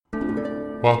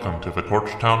Welcome to the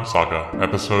Torchtown Saga,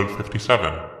 Episode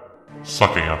 57,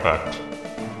 Sucking Effect.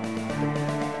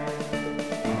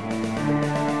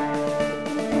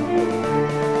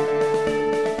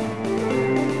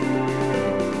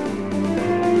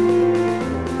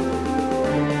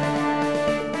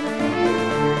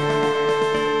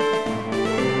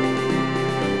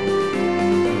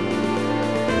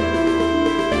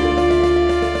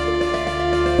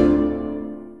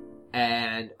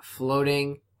 And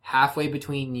floating halfway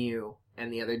between you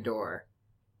and the other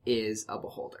is a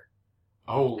beholder.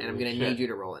 Oh, and I'm going to need you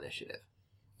to roll initiative.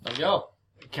 Let's go.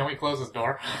 Can we close this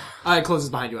door? It closes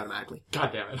behind you automatically.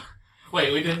 God damn it.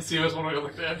 Wait, we didn't see us when we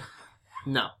looked in?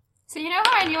 No. So you know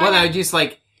how I knew Well, no, just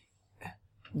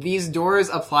these doors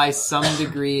apply some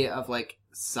degree of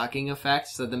sucking effect,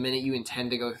 so the minute you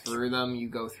intend to go through them, you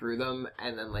go through them,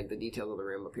 and then the details of the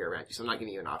room appear around you, so I'm not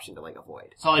giving you an option to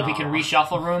avoid. So we can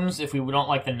reshuffle rooms if we don't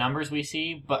like the numbers we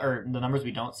see, or the numbers we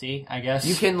don't see, I guess.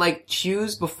 You can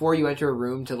choose before you enter a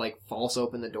room to false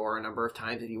open the door a number of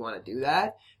times if you want to do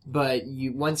that, but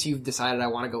once you've decided I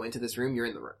want to go into this room, you're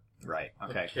in the room. Right,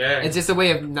 okay. It's just a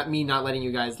way of me not letting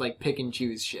you guys pick and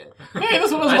choose shit. Hey,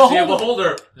 this one was I see a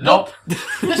beholder. Nope.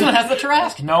 This one has the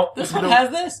Tarrasque. Nope. This one has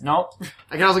this. Nope.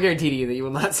 I can also guarantee to you that you will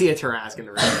not see a Tarrasque in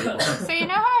the room. So you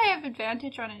know how I have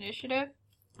advantage on initiative?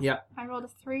 Yeah. I rolled a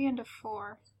 3 and a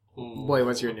 4. Ooh. Boy,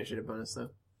 what's your initiative bonus though?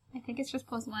 I think it's just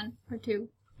 +1 or 2.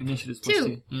 Initiative's Two.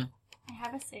 +2. Yeah. I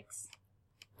have a 6.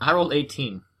 I rolled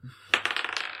 18.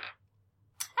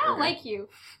 I don't like you.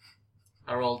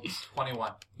 I rolled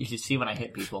 21. You should see when I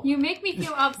hit people. You make me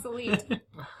feel obsolete.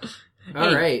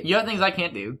 Alright. You have things I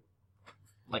can't do.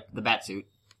 Like the bat suit.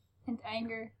 And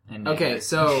anger. And Okay,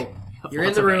 so you're in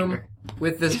Lots the of room anger.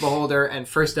 with this beholder, and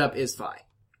first up is Phi.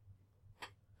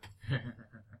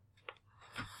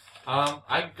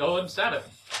 I go and stab it.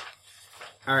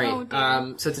 Oh, Alright,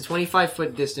 dear. so it's a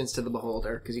 25-foot distance to the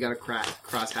beholder, because you gotta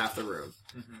cross half the room.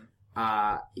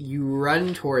 You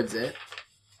run towards it.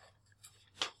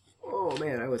 Oh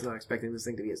man, I was not expecting this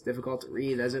thing to be as difficult to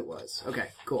read as it was. Okay,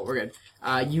 cool, we're good.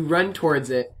 You run towards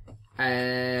it,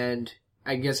 and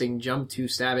I'm guessing jump to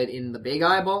stab it in the big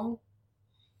eyeball?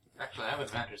 Actually, I have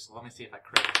advantage, so let me see if I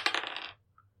crit.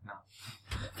 No.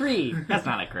 3. That's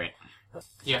not a crit.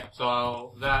 Yeah,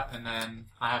 so that, and then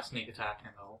I have sneak attack,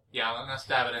 and I'm gonna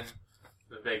stab it in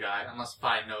the big eye, unless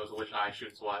Fi knows which eye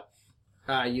shoots what.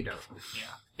 You don't.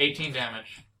 Yeah. 18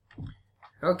 damage.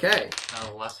 Okay.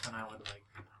 No, less than I would like.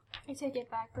 I take it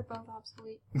back. We're both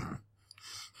obsolete.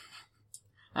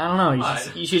 I don't know.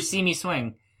 What? You should see me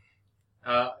swing.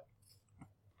 Hold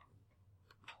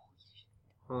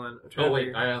on. I'm trying Oh to wait,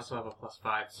 figure- I also have a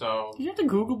 +5, so... Did you have to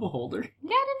Google beholder?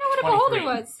 Yeah, I didn't know what a 23. beholder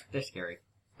was. They're scary.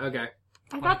 Okay.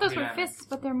 I thought those 23 were damage. fists,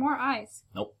 but they're more eyes.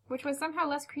 Nope. Which was somehow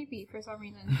less creepy for some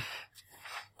reason.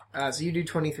 So you do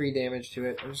 23 damage to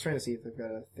it. I'm just trying to see if they've got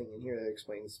a thing in here that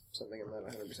explains something I'm not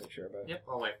 100% sure about. Yep,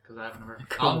 I'll wait, because I haven't heard.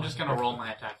 Cool. I'm just gonna roll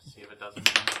my attack to see if it does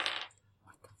anything.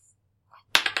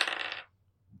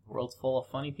 The world's full of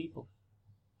funny people.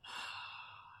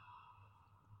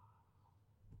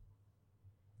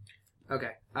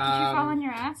 Okay. Did you fall on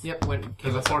your ass? Yep.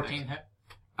 Does a 14 hit?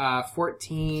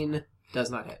 14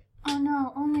 does not hit. Oh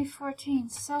no, only 14.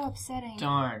 So upsetting.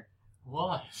 Darn.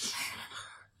 What?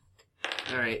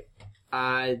 Alright.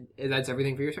 That's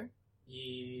everything for your turn?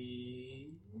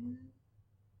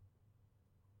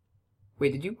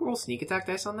 Wait, did you roll sneak attack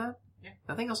dice on that? Yeah.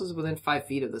 Nothing else was within 5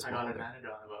 feet of this I got beholder. advantage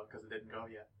on it, though, because it didn't go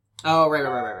yet. Oh, right.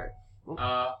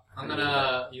 I'm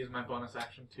gonna use my bonus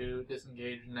action to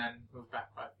disengage and then move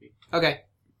back 5 feet. Okay.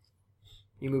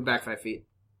 You move back 5 feet.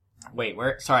 Wait,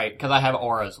 where? Sorry, because I have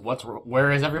auras.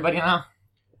 Where is everybody now?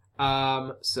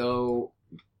 So...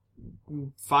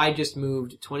 Phi just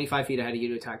moved 25 feet ahead of you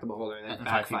to attack the beholder, and then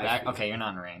back 5 feet. Okay, you're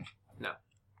not in range. No.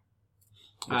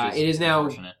 Which It is now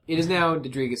unfortunate.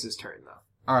 Dadrigas' turn, though.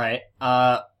 Alright,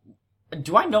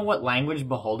 do I know what language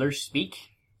beholders speak?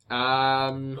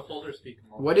 The holder speaking.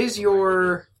 What is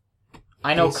your...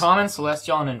 I know Yes. Common,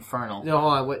 Celestial, and Infernal. No,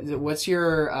 hold on. What's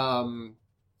your,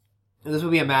 This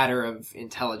would be a matter of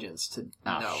intelligence to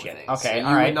Oh, know shit. things. Okay, so you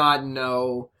alright. would not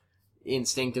know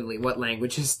instinctively what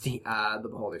languages the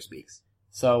beholder speaks.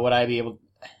 So would I be able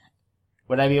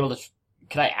to,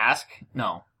 could I ask?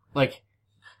 No.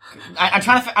 I'm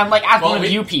trying to, I'm asking Well, one of we-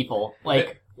 you people. I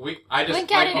just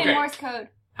Blink at it okay. in Morse code.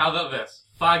 How about this?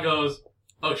 Fi goes.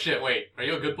 Oh shit! Wait, are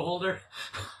you a good beholder?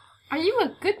 Are you a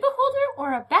good beholder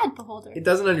or a bad beholder? It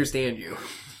doesn't understand you.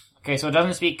 okay, so it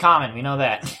doesn't speak Common, we know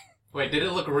that. Wait, did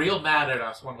it look real mad at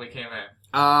us when we came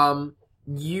in?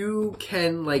 You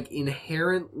can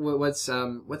inherent. What's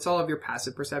all of your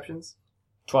passive perceptions?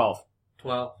 12.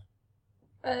 12.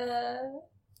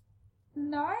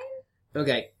 9?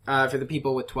 Okay, for the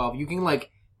people with 12, you can,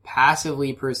 like,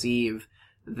 passively perceive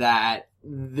that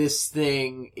this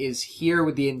thing is here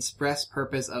with the express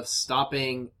purpose of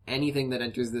stopping anything that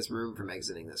enters this room from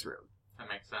exiting this room. That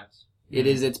makes sense. It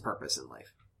is its purpose in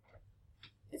life.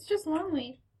 It's just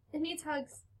lonely. It needs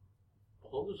hugs.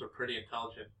 Beholders are pretty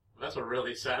intelligent. That's a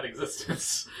really sad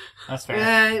existence. That's fair.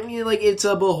 Yeah, I mean, like, it's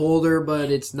a beholder,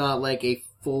 but it's not like a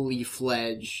fully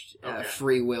fledged, Okay.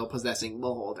 free will possessing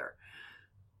beholder.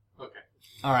 Okay.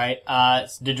 Alright,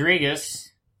 Dodrigus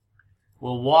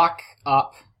will walk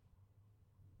up,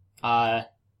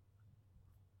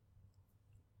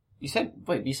 you said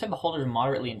beholders are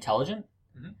moderately intelligent?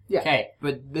 Mhm. Yeah. Okay.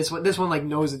 But this one, like,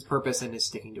 knows its purpose and is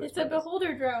sticking to its It's a purpose.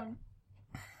 beholder drone.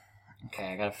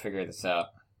 Okay, I gotta figure this out.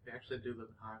 They actually do live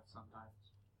in hives sometimes.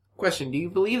 Question, do you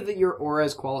believe that your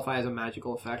auras qualify as a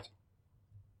magical effect?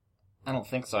 I don't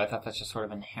think so. I thought that's just sort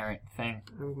of an inherent thing.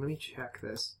 Let me check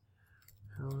this.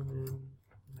 Element,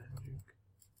 magic.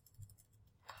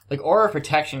 Like, aura of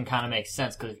protection kind of makes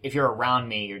sense, because if you're around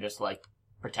me, you're just, like,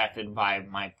 protected by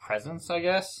my presence, I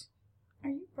guess? Are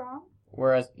you wrong?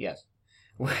 Whereas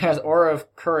aura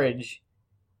of courage,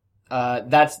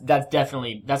 that's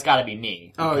definitely, that's gotta be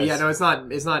me. Oh, because- yeah, no, it's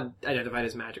not identified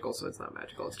as magical, so it's not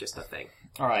magical, it's just a thing.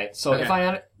 Alright, so Okay. if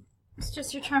I, It's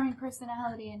just your charming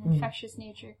personality and infectious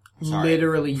nature. Sorry.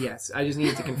 Literally, yes. I just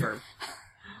needed to confirm.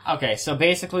 okay, so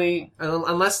basically,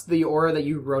 Unless the aura that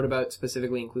you wrote about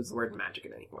specifically includes the word magic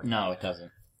at any point. no, it doesn't.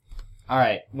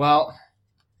 Alright, well,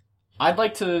 I'd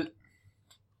like to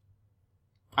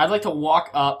walk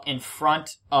up in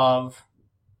front of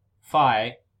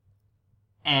Phi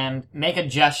and make a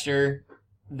gesture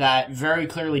that very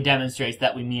clearly demonstrates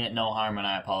that we mean it no harm and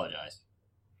I apologize.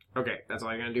 Okay, that's all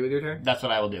you're gonna do with your turn? That's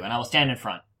what I will do, and I will stand in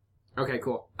front. Okay,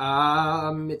 cool.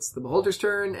 It's the beholder's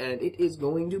turn, and it is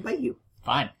going to bite you.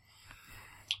 Fine.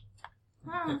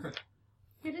 Wow.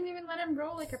 You didn't even let him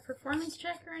roll like a performance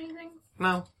check or anything?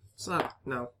 No, it's not.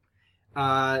 No.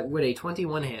 With a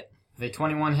 21 hit, With a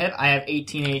 21 hit, I have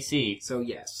 18 AC. so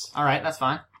yes. Alright, that's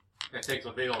fine. It takes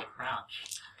a big old crunch.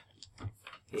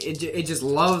 It just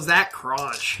loves that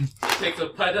crunch. It takes a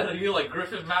bite out of you like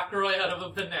Griffin McElroy out of a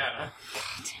banana.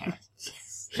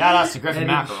 Shout outs to Griffin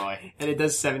And- McElroy. And it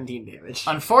does 17 damage.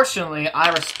 Unfortunately,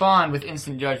 I respond with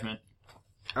instant judgment,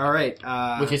 Alright,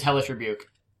 which is Hellish Rebuke.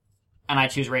 And I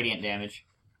choose radiant damage.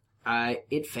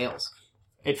 it fails.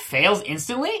 It fails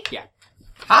instantly? Yeah.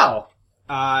 How?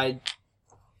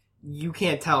 You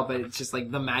can't tell, but it's just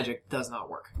like the magic does not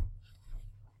work.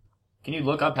 Can you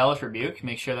look up Hellish Rebuke?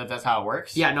 Make sure that that's how it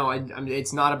works? Yeah, no,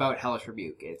 it's not about Hellish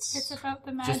Rebuke. It's about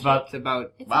the magic. Just about... It's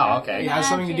about, It's Wow, about okay. it the has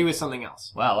something to do magic. with something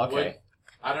else. Well, okay. Wait.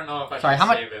 I don't know if I Sorry,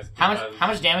 should say this. how because-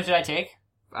 much damage did I take?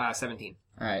 17.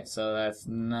 Alright, so that's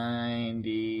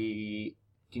 90...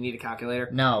 Do you need a calculator?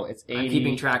 No, it's 80... I'm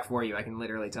keeping track for you, I can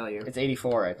literally tell you. It's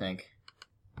 84, I think.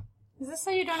 Is this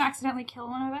so you don't accidentally kill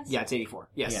one of us? Yeah, it's 84.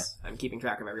 Yes, I'm keeping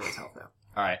track of everyone's health now.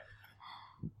 Alright.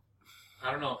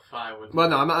 I don't know if I would. Well,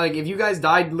 no, I'm not, like, if you guys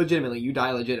died legitimately, you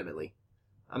die legitimately.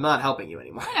 I'm not helping you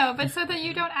anymore. I know, but so that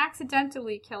you don't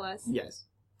accidentally kill us. Yes.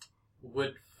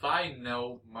 Would Fi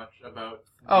know much about?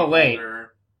 Oh, wait.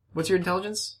 Beholder? What's your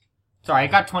intelligence? Sorry, I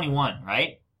got 21,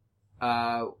 right?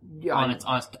 Yeah.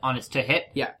 On its to hit?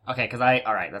 Yeah. Okay,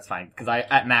 alright, that's fine. Because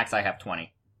at max I have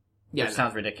 20. Yeah, Which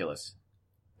sounds ridiculous.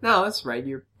 no, that's right.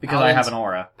 You're Because I have an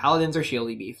aura. Paladins are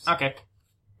shieldy beefs. Okay.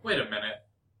 Wait a minute.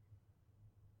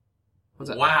 What's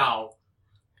that? Wow.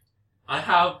 I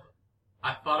thought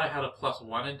I had a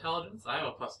 +1 intelligence. I have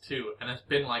a +2, and it's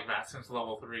been like that since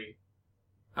level 3.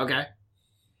 Okay.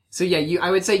 So yeah,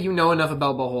 I would say you know enough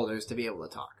about beholders to be able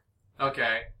to talk.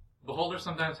 Okay. Beholders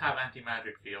sometimes have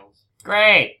anti-magic fields.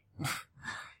 Great!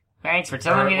 Thanks for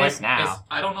telling me Like, this now.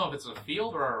 I don't know if it's a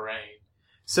field or a ray.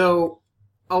 So,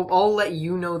 I'll let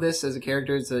you know this as a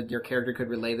character, so your character could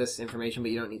relay this information,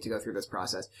 but you don't need to go through this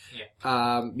process.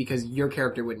 Yeah. Because your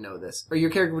character would know this. Or your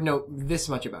character would know this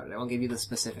much about it. I won't give you the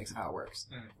specifics of how it works.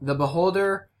 Mm. The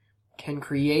beholder can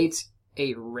create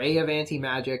a ray of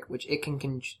anti-magic, which it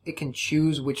can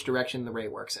choose which direction the ray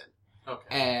works in.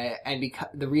 Okay. And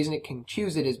the reason it can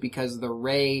choose it is because the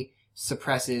ray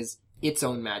suppresses its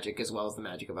own magic as well as the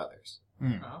magic of others.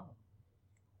 Oh.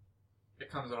 It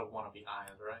comes out of one of the eyes,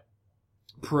 right?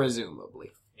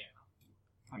 Presumably.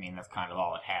 I mean, that's kind of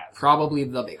all it has. Probably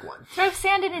the big one. Throw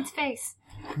sand in its face.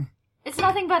 It's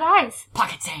nothing but eyes.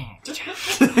 Pocket sand!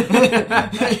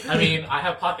 I mean, I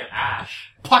have pocket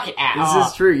ash. Pocket ash! This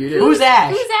is true, you do. Who's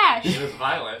Ash? Who's Ash? It is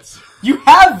violets. You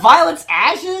have Violet's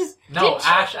ashes? No,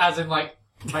 ash as in like,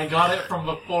 I got it from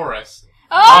the forest.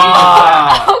 Oh!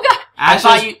 Ah. Oh god! Ash,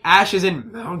 I thought ash is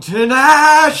in Mountain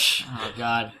Ash! Oh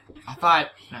god. I thought...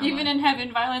 Even in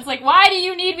heaven, Violet's like, why do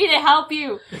you need me to help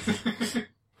you?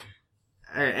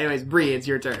 Alright, anyways, Bree, it's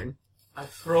your turn. I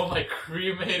throw my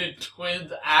cremated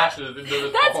twins' ashes into the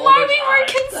That's beholder's why we were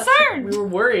eyes. concerned. We were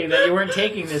worried that you weren't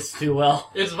taking this too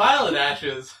well. It's violet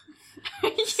ashes.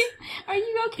 Are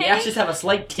you okay? The ashes have a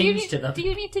slight do you tinge need, to them. Do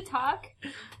you need to talk?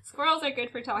 Squirrels are good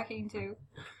for talking too.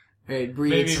 Alright, Bree,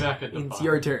 Maybe it's back at the farm.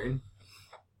 your turn.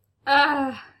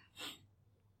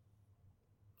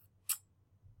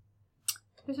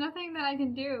 There's nothing that I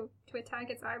can do to attack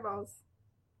its eyeballs.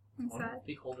 I'm Why sad. don't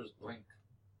beholders blink?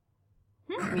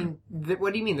 I mean,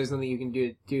 what do you mean there's nothing you can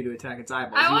do to attack its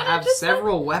eyeballs? I You wanna have just-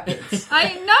 several weapons.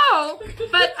 I know,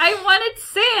 but I wanted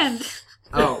sand.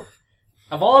 Oh.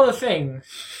 Of all the things,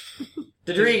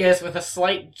 Rodriguez, with a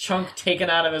slight chunk taken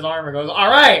out of his armor, goes,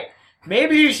 "Alright,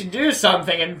 maybe you should do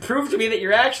something and prove to me that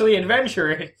you're actually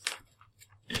adventurous."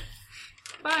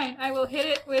 Fine, I will hit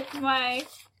it with my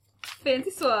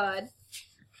fancy sword.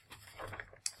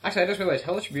 Actually, I just realized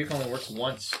Hellish Rebuke only works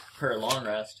once per long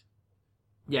rest.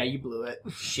 Yeah, you blew it.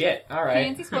 Shit, alright.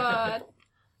 Fancy sword.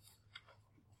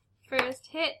 First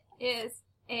hit is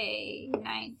a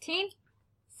 19.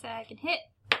 Second hit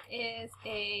is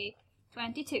a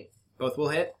 22. Both will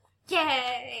hit.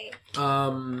 Yay!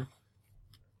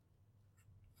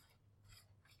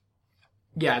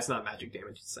 Yeah, it's not magic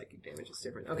damage, it's psychic damage, it's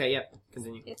different. Okay, yep,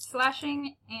 continue. It's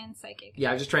slashing and psychic. Yeah,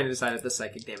 I was just trying to decide if the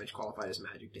psychic damage qualified as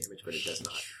magic damage, but it does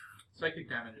not. Psychic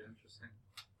damage is interesting.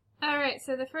 Alright,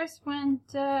 so the first one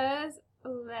does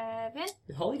 11.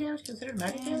 Is holy damage considered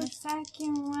magic And the damage?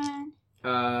 second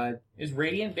one... Is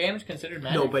radiant damage considered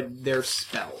magic? No, but they're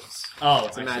spells. Oh,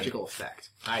 It's a magical effect.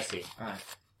 I see. Alright.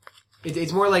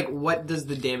 It's more like, what does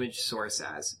the damage source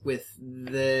as? With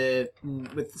the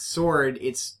sword,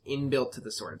 it's inbuilt to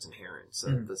the sword, it's inherent. So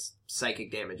the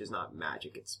psychic damage is not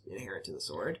magic, it's inherent to the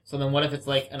sword. So then what if it's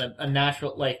like a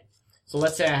natural, like, so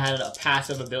let's say I had a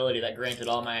passive ability that granted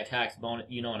all my attacks bonus,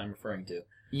 you know what I'm referring to.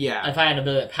 Yeah. If I had an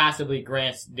ability that passively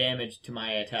grants damage to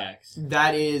my attacks.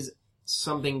 That is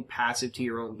something passive to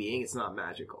your own being, it's not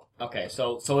magical. Okay,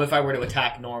 so if I were to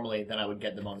attack normally, then I would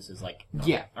get the bonuses, like...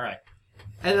 Yeah. Alright.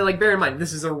 And then, like, bear in mind,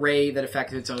 this is a ray that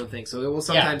affects its own thing, so it will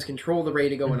sometimes control the ray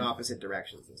to go in opposite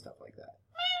directions and stuff like that.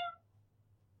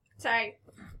 Sorry.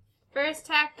 First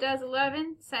attack does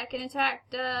 11. Second attack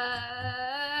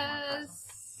does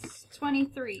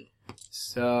 23.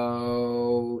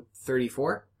 So,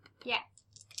 34? Yeah.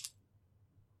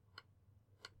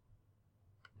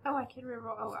 Oh, I can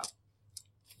reroll. Oh, well.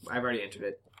 I've already entered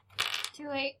it. Too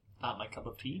late. Not my cup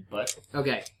of tea, but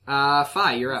Okay.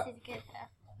 Fi, you're up. This is good, though.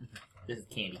 this is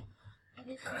candy.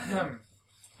 It is good.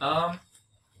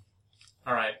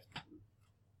 Alright.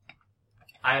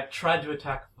 I had tried to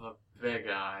attack the big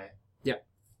eye. Yep.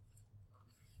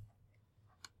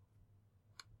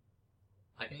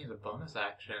 I can use a bonus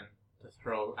action to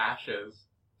throw ashes.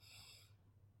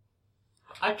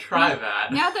 I try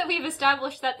that. Now that we've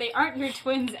established that they aren't your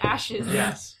twins' ashes.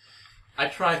 Yes. I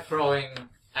try throwing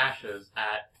ashes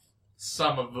at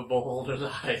some of the beholder's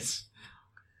eyes.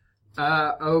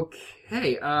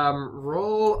 Okay.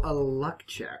 Roll a luck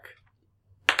check.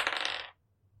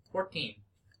 14.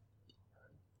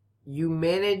 You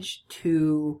manage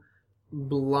to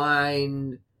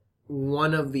blind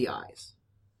one of the eyes.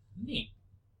 Neat.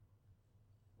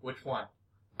 Which one?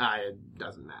 It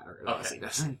doesn't matter. It Okay. honestly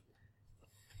doesn't.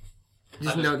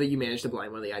 Just know that you managed to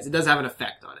blind one of the eyes. It does have an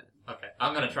effect on it. Okay,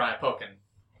 I'm gonna try poking.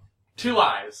 2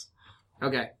 eyes.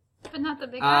 Okay. But not the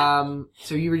big eye.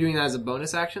 So you were doing that as a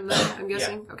bonus action then, I'm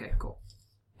guessing? Yeah. Okay, cool.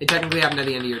 It technically happened at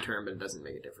the end of your turn, but it doesn't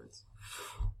make a difference.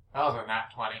 That was a nat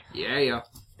 20. Yeah.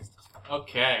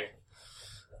 Okay.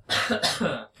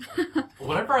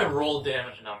 Whenever I roll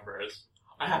damage numbers,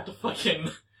 I have to fucking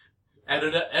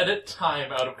edit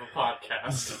time out of the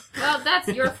podcast. Well, that's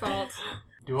your fault.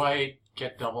 Do I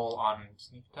get double on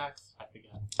sneak attacks? I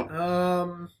forget.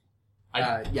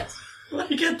 Yes. I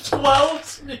get 12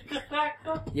 sneak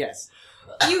attacks? Yes.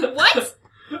 You what?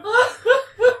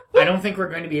 I don't think we're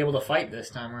going to be able to fight this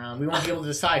time around. We won't be able to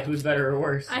decide who's better or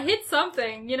worse. I hit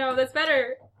something. You know, that's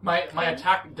better. My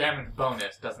attack damage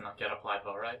bonus doesn't get applied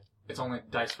though, right? It's only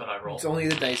dice that I roll. It's only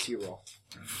the dice you roll.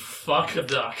 Fuck a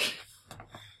duck.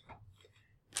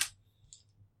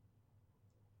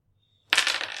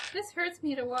 This hurts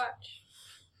me to watch.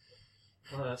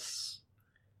 Plus...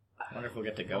 I wonder if we'll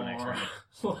get to go next round.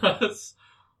 Plus...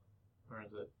 Where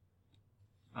is it?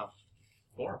 Oh.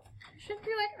 4. Should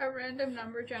be like a random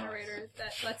number generator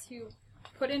that lets you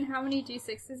put in how many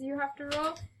d6s you have to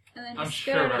roll, and then I'm just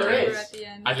sure spit out a there number is. at the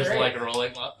end. I just Great. like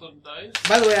rolling lots of dice.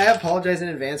 By the way, I apologize in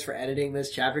advance for editing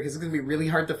this chapter because it's going to be really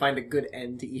hard to find a good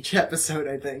end to each episode,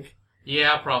 I think.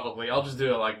 Yeah, probably. I'll just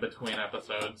do it like between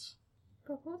episodes.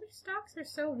 Beholder stocks are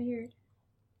so weird.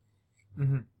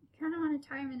 Mm-hmm. Kind of want to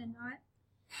tie him in a knot.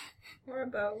 Or a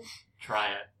bow. Try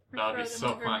it. Or That would throw be them so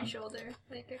over my fun. shoulder,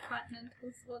 like a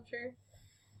continental soldier.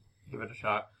 Give it a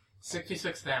shot.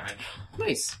 66 damage.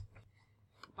 Nice.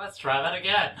 Let's try that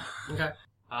again. Okay.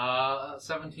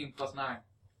 17 plus 9.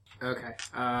 Okay.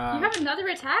 You have another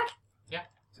attack?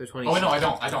 So 20. Oh, wait, no,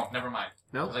 I don't. Never mind.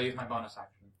 No? Because I used my bonus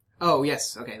action. Oh,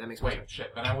 yes. Okay, that makes more Wait, sense.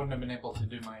 shit. Then I wouldn't have been able to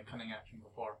do my cunning action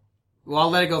before. Well, I'll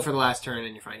let it go for the last turn,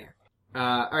 and you're fine here.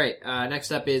 Alright,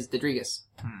 next up is Dadrigas.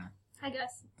 I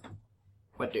guess.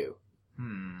 What do?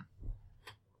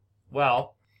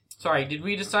 Well, sorry, did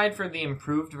we decide for the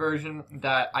improved version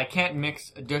that I can't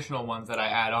mix additional ones that I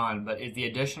add on, but is the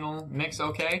additional mix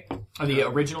okay? Or the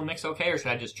original mix okay, or should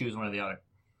I just choose one or the other?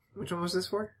 Which one was this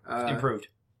for? Improved.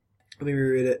 Let me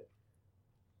reread it.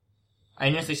 I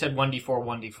initially said 1d4,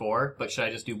 1d4, but should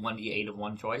I just do 1d8 of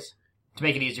one choice? To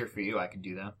make it easier for you, I could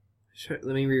do that. Sure,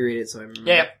 let me reread it so I'm...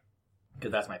 Yeah.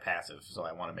 Because that's my passive, so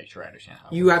I want to make sure I understand how.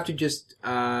 You have to just,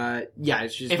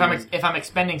 it's just... If I'm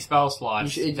expending spell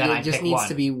slots, then I just pick needs one.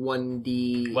 to be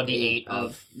 1d8 1d8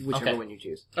 of whichever okay. one you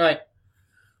choose. All right.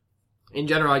 In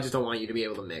general, I just don't want you to be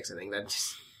able to mix. I think that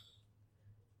just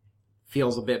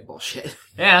feels a bit bullshit.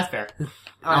 Yeah, that's fair.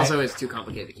 All Also, right. it's too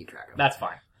complicated to keep track of. That's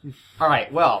fine. All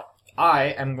right. Well, I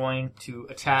am going to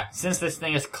attack since this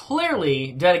thing is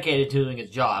clearly dedicated to doing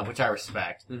its job, which I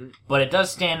respect. Mhm. But it does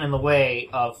stand in the way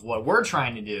of what we're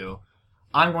trying to do.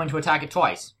 I'm going to attack it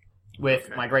twice with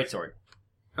Okay. my greatsword.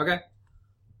 Okay.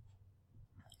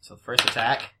 So the first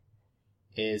attack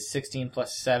is 16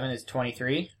 plus 7 is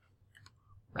 23.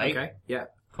 Right? Okay. Yeah.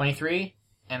 23.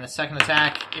 And the second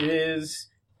attack is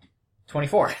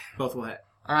 24. Both will hit.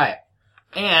 Alright.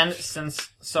 And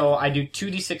so I do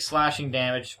 2d6 slashing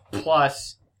damage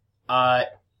plus,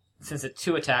 since it's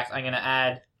 2 attacks, I'm gonna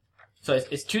add, so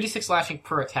it's 2d6 slashing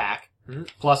per attack, Mhm.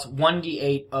 plus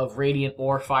 1d8 of radiant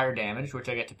or fire damage, which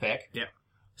I get to pick. Yep.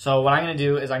 So what I'm gonna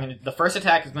do is the first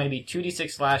attack is going to be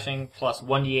 2d6 slashing plus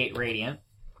 1d8 radiant.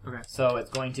 Okay. So it's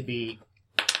going to be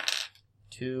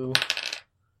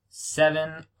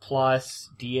 7 plus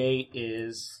d8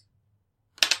 is...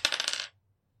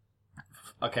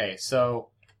 Okay, so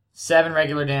 7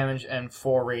 regular damage and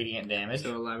 4 radiant damage.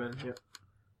 So 11. Yep.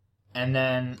 And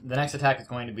then the next attack is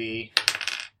going to be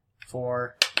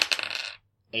 4,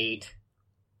 8.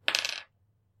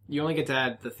 You only get to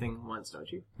add the thing once,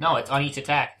 don't you? No, it's on each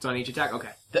attack. It's on each attack? Okay.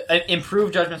 The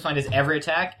improved Judgment Smite is every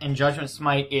attack, and Judgment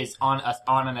Smite is on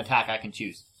an attack I can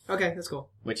choose. Okay, that's cool.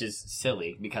 Which is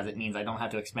silly, because it means I don't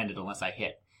have to expend it unless I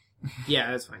hit.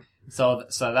 Yeah, that's fine. So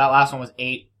that last one was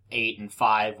 8, 8, and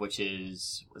 5, which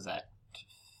is, was that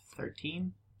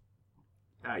 13?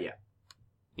 Yeah.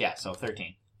 Yeah, so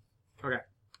 13. Okay.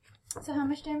 So how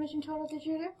much damage in total did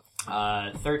you do?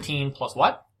 13 plus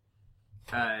what?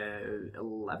 11,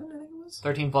 I think it was?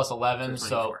 13 plus 11,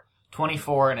 so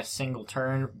 24 in a single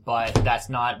turn, but that's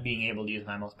not being able to use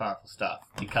my most powerful stuff,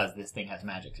 because this thing has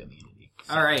magic's immunity.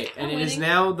 So. Alright, and I'm it is winning.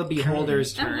 now the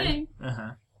Beholder's I'm turn. winning.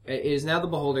 Uh-huh. It is now the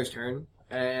Beholder's turn,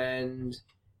 and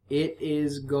it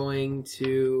is going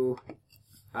to...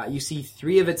 you see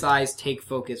 3 of its eyes take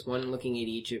focus, one looking at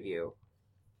each of you.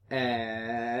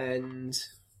 And...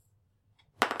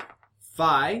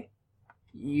 Fi,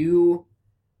 you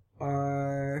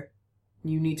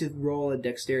need to roll a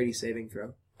dexterity saving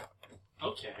throw.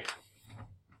 Okay.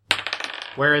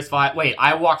 Where is Fi? Wait,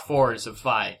 I walked forward, so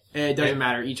Fi. It doesn't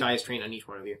matter, each eye is trained on each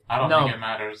one of you. I don't No. think it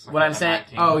matters. What I'm saying-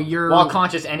 19. Oh, you're... While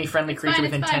conscious, any friendly It's creature fine,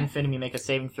 within it's 10 fine. feet of me make a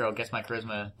saving throw, gets my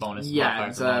charisma bonus. Yeah, modifier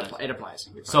it's, for bonus. it applies.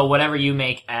 You're fine. So whatever you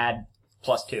make, add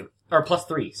plus 2. Or plus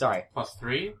 3, sorry. Plus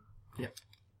 3? Yep.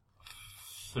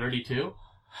 32?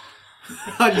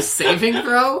 On a saving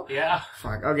throw? Yeah.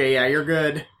 Fuck. Okay, yeah, you're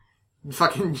good.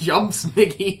 Fucking jumps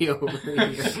Mickey over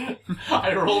here.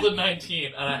 I rolled a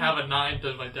 19, and I have a 9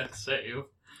 to my dex save.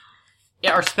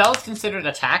 Yeah, are spells considered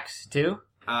attacks, too?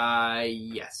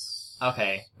 Yes.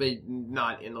 Okay. But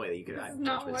not in the way that you could add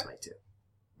Not Judgment what? Smite too.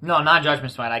 No, not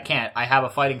Judgment Smite, I can't. I have a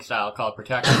fighting style called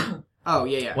Protection. Oh,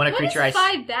 yeah, yeah. When a What is creature I...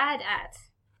 5 bad at?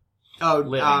 Oh,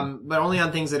 Living. but only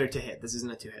on things that are to hit. This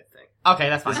isn't a two-hit thing. Okay,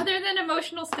 that's fine. Other than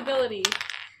emotional stability.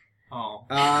 Oh.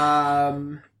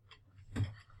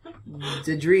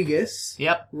 Dadrigas,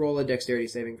 Yep, roll a dexterity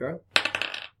saving throw.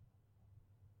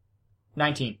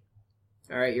 19.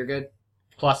 Alright, you're good.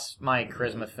 Plus my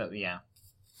charisma, yeah.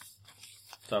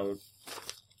 So,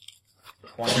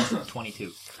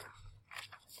 22.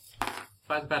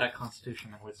 Fi's bad at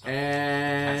Constitution and Wisdom.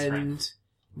 And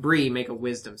Bree, make a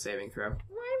wisdom saving throw.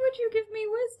 Why would you give me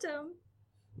wisdom?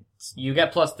 You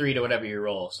get plus 3 to whatever you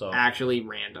roll, so... Actually,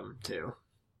 random, too.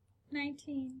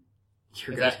 19.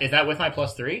 You're Is good. that with my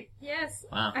 +3? Yes.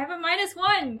 Wow. I have a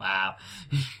 -1. Wow.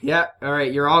 Yeah,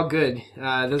 alright, you're all good.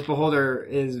 This beholder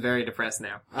is very depressed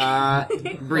now.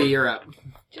 Bree, you're up.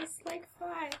 Just like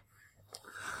 5.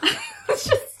 Let's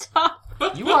just stop.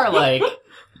 You are like,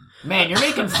 man, you're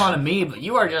making fun of me, but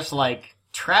you are just like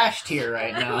trash tier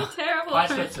right I'm now. a terrible I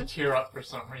started person. to tear up for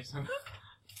some reason.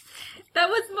 That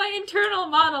was my internal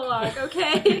monologue,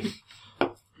 okay?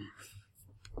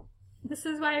 This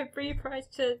is why Bree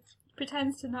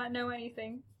pretends to not know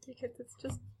anything, because it's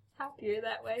just happier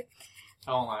that way.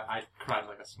 Oh, I cried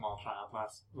like a small child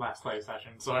last play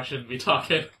session, so I shouldn't be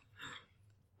talking.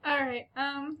 Alright,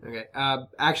 Okay,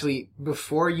 actually,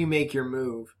 before you make your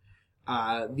move,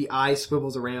 the eye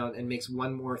swivels around and makes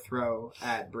one more throw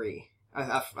at Bree.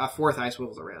 A fourth eye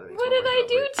swivels around. And makes what one did more I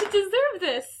throw at do to deserve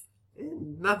this? Bree.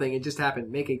 Nothing, it just happened.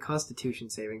 Make a Constitution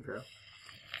saving throw.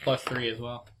 +3 as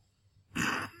well.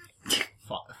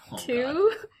 Fuck. Oh, 2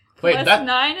 God. Wait, plus that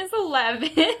 9 is 11.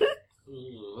 Ooh.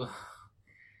 You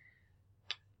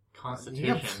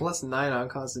Constitution. got +9 on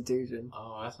Constitution.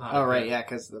 Oh, that's not. Oh, right, good. yeah,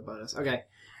 because of the bonus. Okay.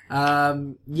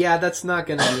 Yeah, that's not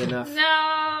gonna be enough.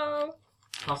 No!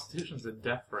 Constitution's a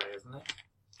death ray, isn't it?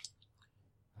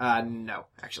 No,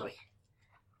 actually.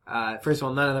 First of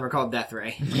all, none of them are called Death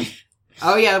Ray.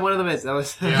 Oh yeah, one of them is. That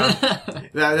was. Yeah.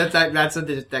 That's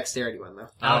a dexterity one though.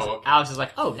 Alex, Oh, okay. Alex is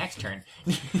like, oh, next turn.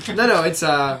 No,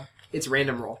 it's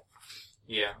random roll.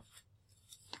 Yeah.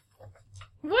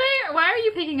 Why are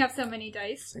you picking up so many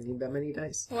dice? I need that many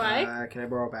dice. Why? Can I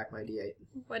borrow back my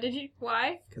D8?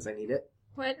 Why? Because I need it.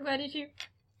 What did you...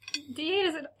 D8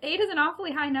 is 8 is an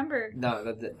awfully high number. No,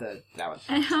 that one.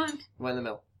 I don't... One in the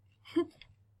middle.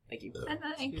 Thank you.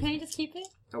 Can I just keep it?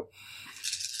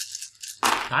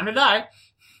 Time to die.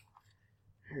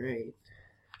 Alright.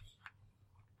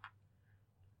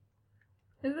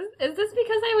 Is this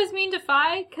because I was mean to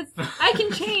Fi? Because I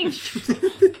can change.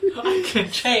 I can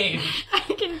change.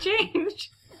 I can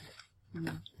change.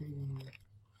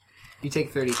 You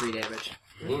take 33 damage.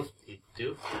 Oofy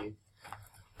doofy.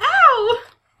 Ow!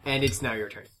 And it's now your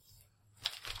turn.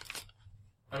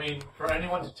 I mean, for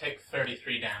anyone to take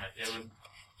 33 damage, it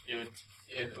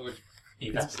would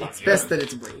be best on It's you. best that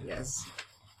it's Bree, yes.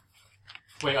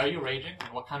 Wait, are you raging?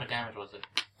 What kind of damage was it?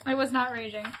 I was not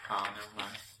raging. Oh, never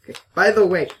mind. Okay. By the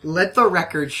way, let the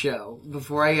record show,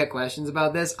 before I get questions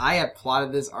about this, I have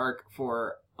plotted this arc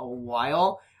for a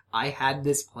while. I had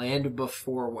this planned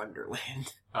before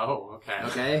Wonderland. Oh, okay.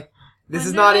 Okay? This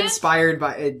is not Wonderland? inspired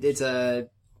by... it's a...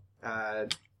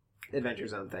 Adventure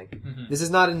Zone thing. Mhm. This is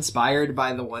not inspired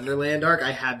by the Wonderland arc.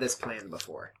 I had this planned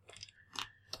before.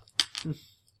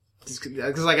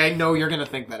 Because, like, I know you're gonna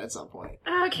think that at some point.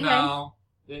 Okay. No,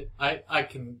 I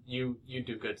can. You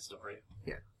do good story.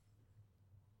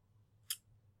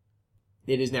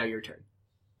 It is now your turn.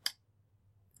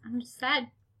 I'm just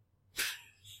sad.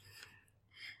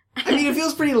 I mean, it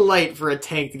feels pretty light for a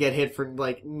tank to get hit for,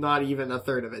 like, not even a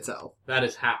third of its health. That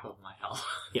is half of my health.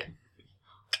 Yeah.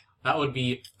 That would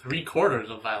be 3/4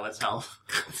 of Violet's health.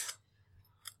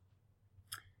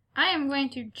 I am going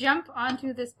to jump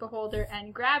onto this beholder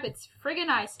and grab its friggin'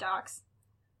 eye stalks.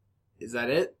 Is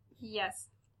that it? Yes.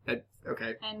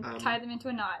 Okay. And tie them into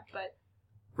a knot, but...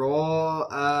 Roll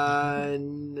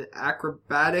an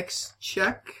acrobatics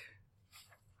check.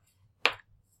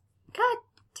 God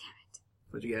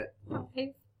What'd you get? damn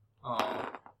it. Oh.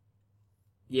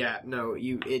 Yeah, no,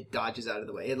 it dodges out of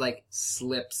the way. It, like,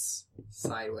 slips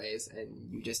sideways,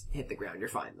 and you just hit the ground. You're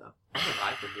fine, though. I think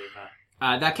I could do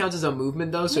that. That counts as a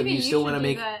movement, though, so Maybe if you still want to should do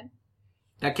make... that.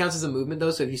 That counts as a movement,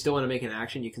 though, so if you still want to make an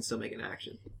action, you can still make an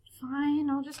action. Fine,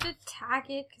 I'll just attack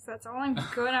it, because that's all I'm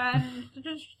good at.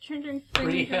 Just changing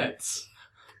 3 hits.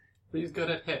 Please good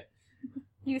at hit.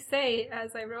 You say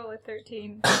as I roll a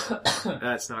 13.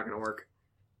 That's not gonna work.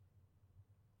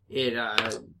 It,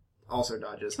 also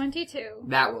dodges. 22.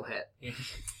 That will hit.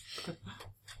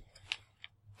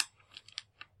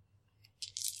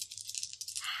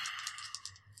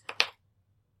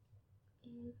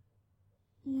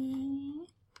 Mm,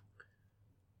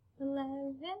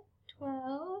 11,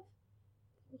 12,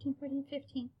 13, 14,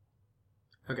 15.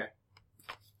 Okay.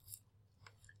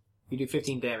 You do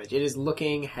 15 damage. It is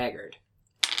looking haggard.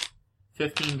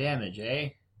 15 damage, eh?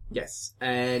 Yes.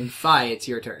 And Fi, it's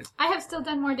your turn. I have still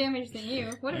done more damage than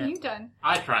you. What have Yeah. you done?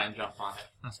 I try and jump on it.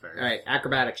 That's fair. Alright,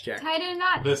 acrobatics check. Tie it in a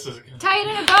knot. This is Tie it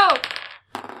in a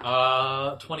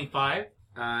bow. 25,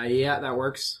 Yeah, that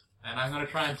works. and I'm gonna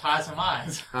try and tie some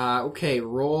eyes. Okay,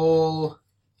 roll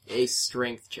a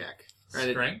strength check. Or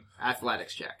an Strength?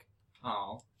 athletics check.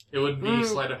 Oh. It would be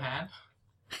sleight of hand.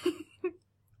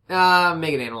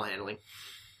 Make it animal handling.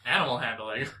 Animal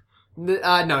handling. No,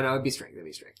 it'd be strength. It'd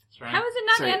be strength. Strength. How is it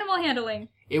not Sorry. animal handling?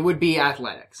 It would be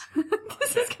athletics.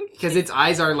 This is confusing. Because its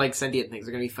eyes are like sentient things.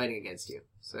 They're going to be fighting against you.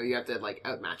 So you have to like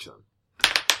outmatch them.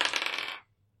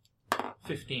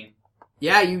 15.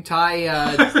 Yeah, you tie,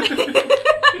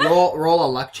 roll a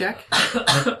luck check.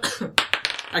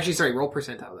 Actually, sorry, roll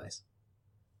percentile dice.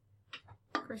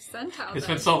 Percentile. It's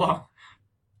then. been so long.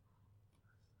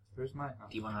 Where's my...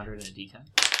 D100 and a D10.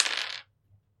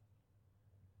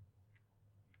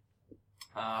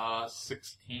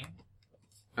 16.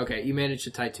 Okay, you managed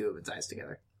to tie 2 of its eyes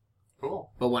together.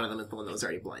 Cool. But one of them is the one that was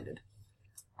already blinded.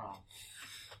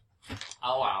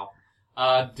 Oh wow.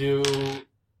 Do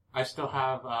I still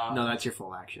have, No, that's your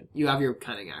full action. You have your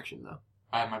cunning action, though.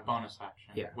 I have my bonus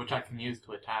action. Yeah. Which I can use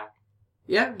to attack.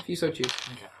 Yeah, if you so choose.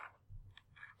 Okay.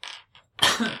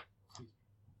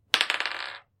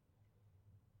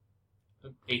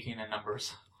 18 in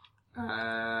numbers.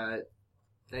 I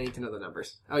need to know the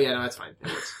numbers. Oh, yeah, no, that's fine. It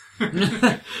works.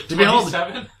 The beholder,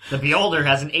 27? the beholder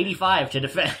has an 85 to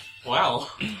defend.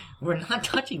 Well. We're not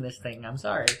touching this thing. I'm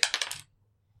sorry.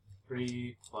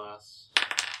 3 plus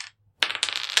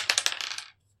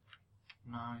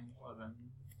 9, 11,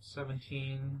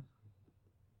 17,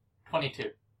 22.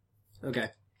 Okay.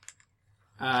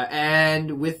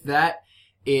 And with that,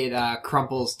 it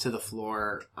crumples to the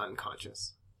floor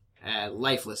unconscious.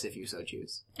 Lifeless, if you so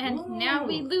choose. And now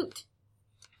we loot.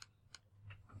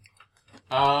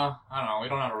 I don't know. We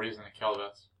don't have a reason to kill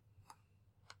this.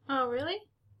 Oh, really?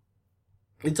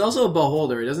 It's also a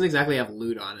beholder. It doesn't exactly have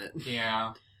loot on it.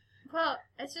 Yeah. Well,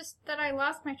 it's just that I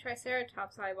lost my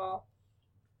Triceratops eyeball.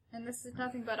 And this is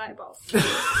nothing but eyeballs.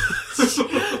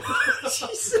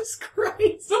 Jesus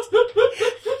Christ.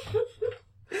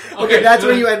 Okay, Okay, that's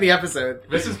where you end the episode.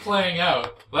 This is playing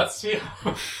out. Let's see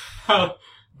how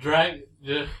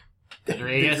Rodriguez Guys,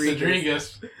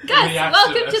 reacts to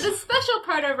welcome to this. the special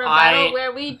part of our I- battle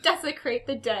where we desecrate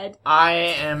the dead. I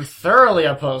am thoroughly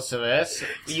opposed to this.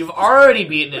 You've already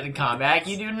beaten it in combat.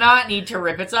 You do not need to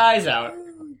rip its eyes out.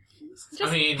 I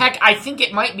mean, Heck, I think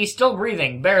it might be still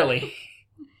breathing, barely.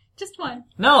 Just one.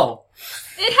 No,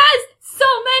 It has so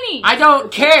many! I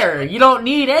don't care. You don't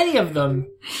need any of them.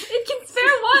 It can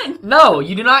spare one! No,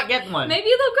 you do not get one. Maybe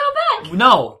they'll grow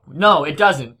back! No, it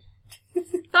doesn't.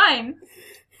 Fine.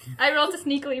 I roll to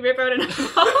sneakily rip out an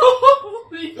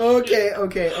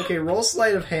eyeball. Okay. Roll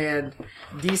sleight of hand.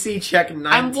 DC check 19.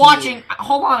 I'm watching.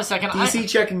 Hold on a second. DC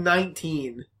check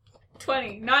 19.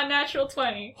 20. Not natural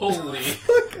 20. holy.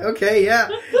 Okay, yeah.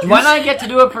 Do I not get to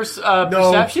do a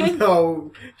perception?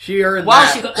 No, she earned While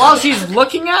that. she's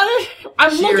looking at it, I'm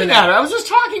She looking earned at that. her. I was just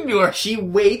talking to her. She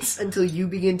waits until you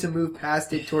begin to move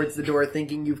past it towards the door,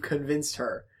 thinking you've convinced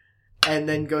her, and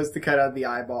then goes to cut out the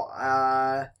eyeball.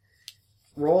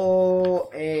 Roll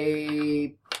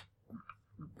a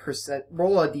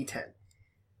d10.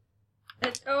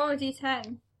 Oh,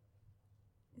 D10.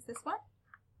 Is this one?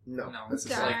 No, No. this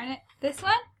is Darn it. This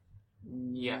one?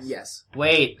 Yes. Yes.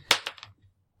 Wait.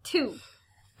 2.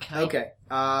 Okay.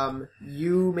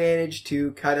 You managed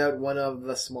to cut out one of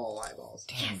the small eyeballs.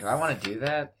 Damn, do I want to do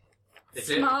that? Is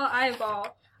it? Small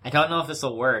eyeball. I don't know if this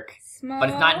will work, Small. but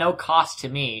it's not no cost to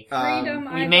me. Freedom We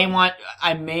eyeball. may want.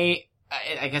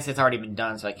 I guess it's already been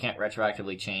done, so I can't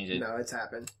retroactively change it. No, it's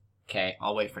happened. Okay,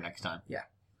 I'll wait for next time.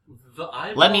 The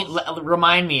eyeballs... Let me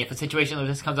remind me if a situation like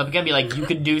this comes up again. Be like, you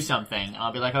could do something.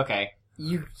 I'll be like, okay.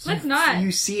 Let's not.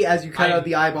 You see as you cut out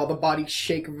the eyeball, the body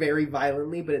shake very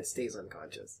violently, but it stays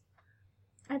unconscious.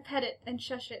 I pet it and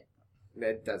shush it.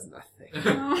 It does nothing.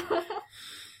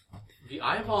 The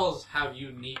eyeballs have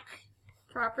unique...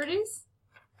 Properties?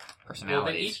 Well, they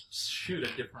Personalities. each shoot a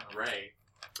different ray.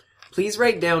 Please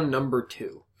write down number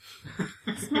 2.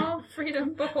 Small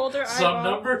freedom beholder eyeball. So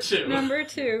number 2. Number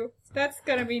 2. That's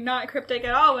gonna be not cryptic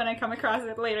at all when I come across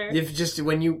it later. If just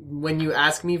when you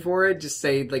ask me for it, just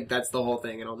say like that's the whole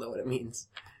thing, and I'll know what it means.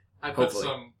 I put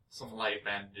Hopefully. some light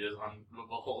bandages on the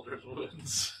beholder's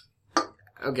wounds.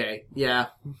 Okay, yeah,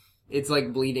 it's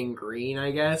like bleeding green,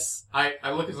 I guess. I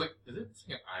look, it's like, is it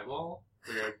an eyeball?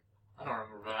 Weird. I don't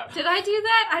remember that. Did I do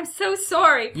that? I'm so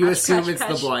sorry. You Patch, assume patch, it's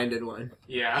patch. the blinded one.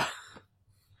 Yeah.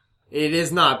 It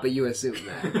is not, but you assume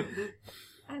that.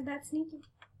 I'm that sneaky.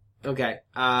 Okay.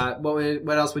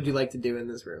 What else would you like to do in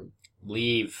this room?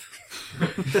 Leave.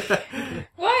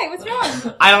 Why? What's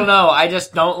wrong? I don't know. I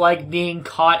just don't like being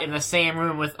caught in the same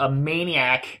room with a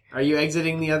maniac. Are you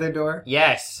exiting the other door?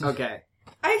 Yes. Okay.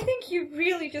 I think you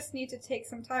really just need to take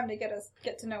some time to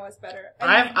get to know us better.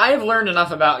 I've learned enough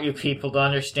about you people to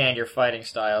understand your fighting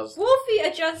styles. Wolfie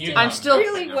adjusted You know. I'm still-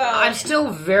 really well. I'm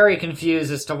still very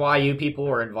confused as to why you people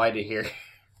were invited here.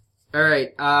 All right.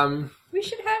 We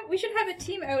should have a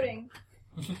team outing.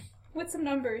 With some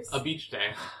numbers. A beach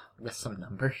day. With some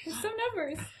numbers. With some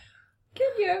numbers. Can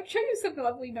you show you some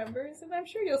lovely numbers, and I'm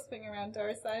sure you'll swing around to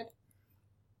our side.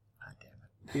 God damn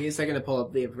it. Give me a second to pull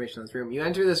up the information on this room. You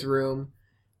enter this room,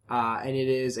 and it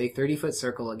is a 30-foot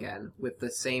circle again, with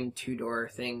the same two-door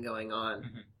thing going on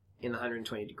in the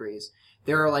 120 degrees.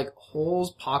 There are, like,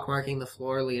 holes pockmarking the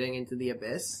floor leading into the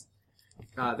abyss.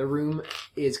 The room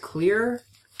is clear.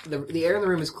 The air in the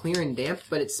room is clear and damp,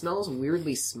 but it smells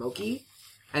weirdly smoky.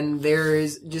 And there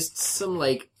is just some,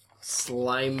 like,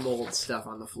 slime mold stuff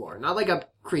on the floor. Not like a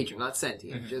creature, not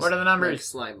sentient. Just What are the numbers? like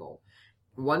slime mold.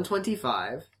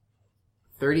 125,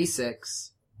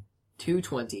 36,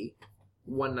 220,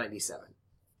 197.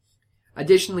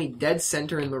 Additionally, dead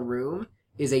center in the room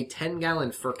is a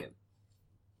 10-gallon firkin.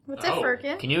 What's a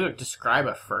firkin? Can you describe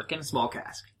a firkin? Small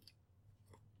cask.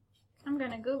 I'm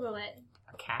gonna Google it.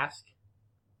 A cask?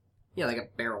 Yeah, like a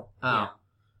barrel. Oh. Yeah.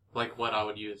 Like what I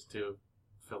would use to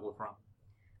fill with rum.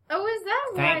 Oh, is that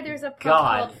why Thank there's a pub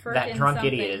God called Firkin that drunk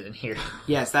something? idiot isn't here.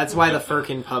 Yes, that's why the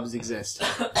firkin pubs exist.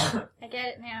 I get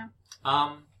it now.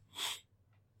 I'm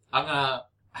gonna...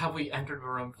 Have we entered the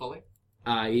room fully?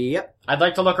 Yep. I'd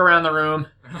like to look around the room.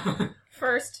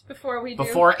 First, before we do.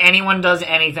 Before anyone does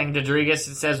anything,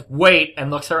 Dodrigus says, wait, and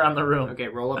looks around the room. Okay,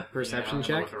 roll up perception Yeah,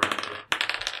 check. I'm gonna look around.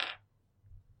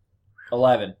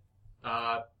 11.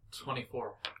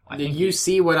 24. I Did think you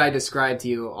see what I described to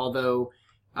you? Although,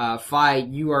 Fi,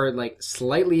 you are, like,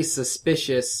 slightly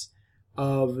suspicious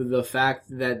of the fact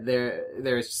that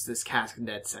there's this cask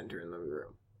dead center in the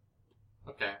room.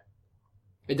 Okay.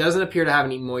 It doesn't appear to have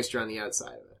any moisture on the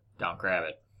outside of it. Don't grab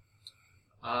it.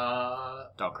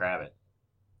 Don't grab it.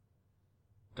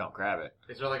 Don't grab it.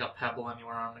 Is there like a pebble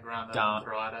anywhere on the ground that I Don't.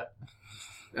 can throw at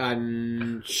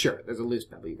it? Sure, there's a loose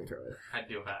pebble you can throw at it. I'd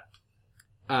do that.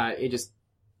 It just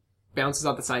bounces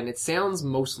off the side, and it sounds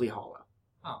mostly hollow.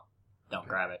 Don't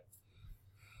grab it.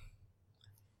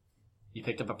 You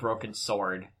picked up a broken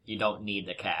sword. You don't need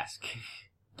the cask.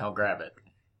 Don't grab it.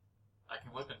 I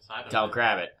can whip inside of it. Don't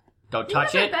grab it. Don't You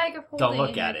touch have it. a bag of holding Don't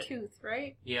look in at your it. tooth,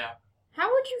 right? Yeah.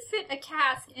 How would you fit a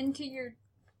cask into your...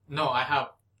 No, I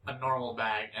have a normal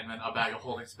bag and then a bag of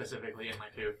holding specifically in my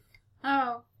tooth.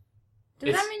 Oh. Does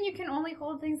It's- that mean you can only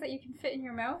hold things that you can fit in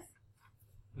your mouth?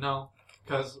 No,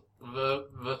 because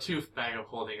the tooth bag of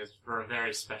holding is for a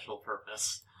very special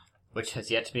purpose. Which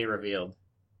has yet to be revealed.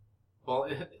 Well,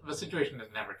 the situation has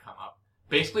never come up.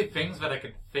 Basically, things that I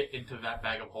can fit into that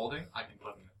bag of holding, I can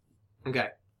put in it. Okay.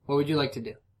 What would you like to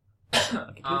do? Like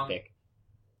a toothpick.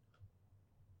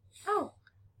 Oh.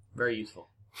 Very useful.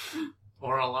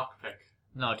 Or a lockpick.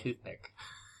 No, a toothpick.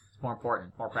 It's more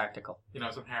important. More practical. You know,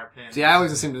 some hairpins. See, I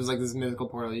always assumed it was like this mythical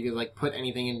portal. You could like put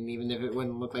anything in, and even if it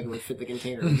wouldn't look like it would fit the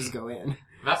container, it would just go in.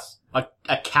 That's A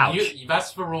couch.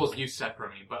 that's the rules you set for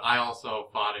me, but I also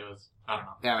thought it was, I don't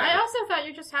know. Yeah, I right. also thought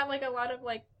you just had like a lot of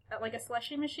like a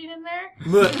slushy machine in there.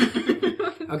 Look.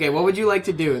 Okay, what would you like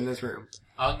to do in this room?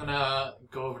 I'm gonna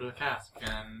go over to the cask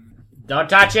and Don't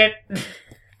touch it!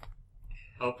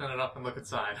 open it up and look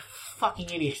inside. Fucking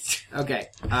idiots. Okay,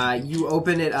 you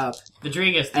open it up.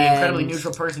 Dodrigus, the And- incredibly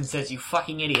neutral person, says, you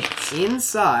fucking idiots.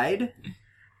 Inside,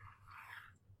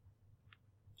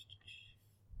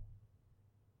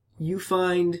 you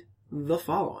find the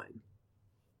following.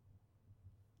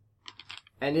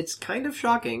 And it's kind of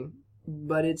shocking,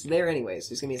 but it's there anyways.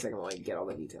 Just give me a second while I get all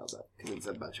the details up, because it's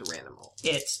a bunch of random holes.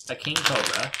 It's a king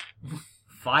cobra,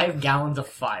 5 gallons of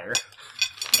fire,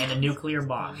 and a nuclear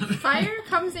bomb. Fire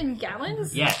comes in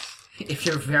gallons? Yes. If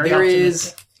you're very There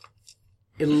is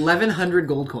optimistic. 1,100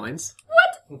 gold coins,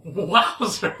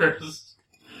 Wowzers!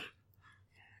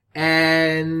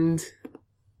 and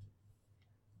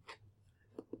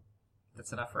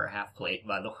That's enough for a half plate,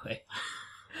 by the way.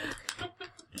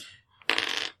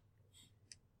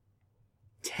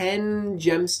 10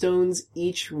 gemstones,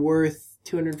 each worth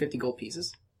 250 gold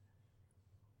pieces.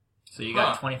 So you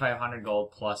got Huh. 2,500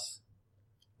 gold plus.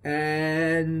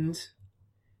 And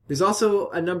there's also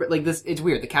a number, like this, it's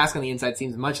weird. The cask on the inside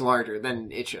seems much larger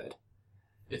than it should.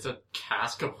 It's a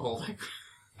cask of holding.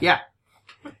 Yeah.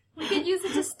 We could use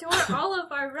it to store all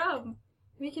of our rum.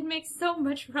 We can make so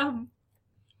much rum.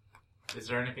 Is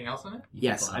there anything else in it?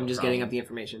 Yes, I'm just getting up the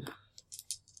information.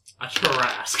 A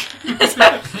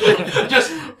Churask.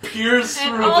 Just peers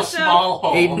And through also- the small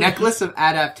hole. A necklace of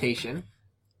adaptation.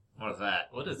 What is that?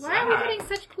 What is Why are we that? getting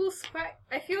such cool swag?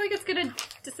 I feel like it's gonna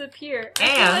disappear.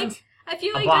 And I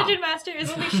feel a like bomb. Dungeon Master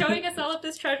is only showing us all of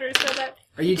this treasure so that...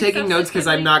 Are you taking notes? Because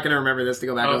I'm not going to remember this to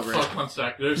go back Oh, over fuck, 1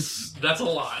 sec. That's a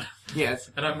lot. it.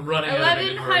 Yes. And I'm running out of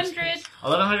inventory 1,100, space.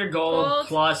 1,100 gold Gold.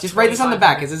 plus. Just write this on the 25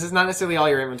 back, because this is not necessarily all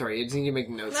your inventory. You just need to make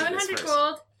notes of this 1,100 first.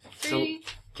 gold, 3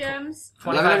 gems.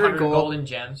 2,500 gold. gold in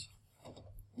gems.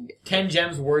 10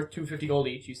 gems worth 250 gold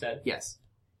each, you said? Yes.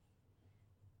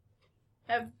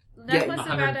 A necklace of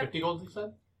 150 gold, you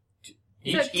said?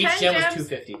 Each, So each 10 gem was gems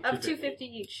 250. of 250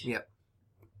 each. Yeah.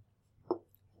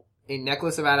 A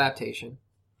necklace of adaptation.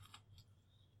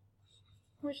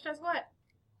 Which does what?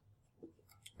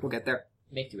 We'll get there.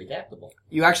 Make you adaptable.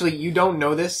 You don't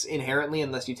know this inherently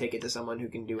unless you take it to someone who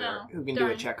can do it, Oh, who can do a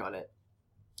darn. check on it.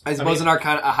 I suppose a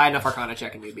high enough Arcana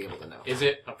check and you'd be able to know. Is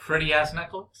it a pretty ass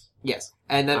necklace? Yes,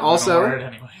 and then I'm gonna wear also, it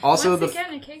anyway. Once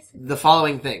again, in case. the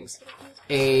following things: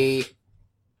 a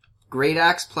great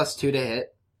axe +2 to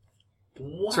hit.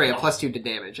 Wow. Sorry, a +2 to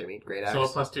damage. I mean, great axe. So a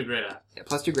 +2 great axe. Yeah,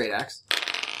 +2 great axe.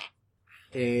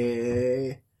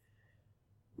 A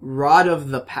rod of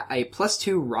the a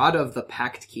 +2 rod of the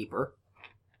Pact Keeper.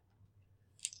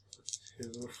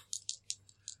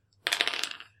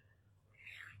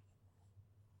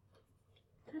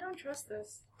 I don't trust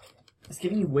this. It's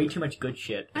giving you way too much good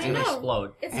shit. It's I gonna know.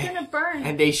 explode. It's gonna burn.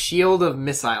 And a shield of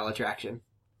missile attraction.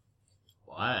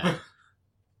 What?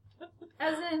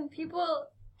 As in, people,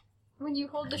 when you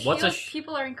hold the What's shield, a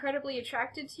people are incredibly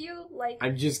attracted to you. Like,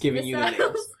 I'm just giving you the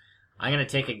missiles. names. I'm gonna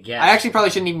take a guess. I actually probably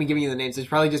shouldn't even be giving you the names. I should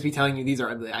probably just be telling you these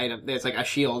are the item. There's like a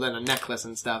shield and a necklace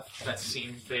and stuff. That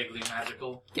seems vaguely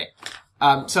magical.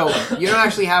 So you don't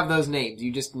actually have those names.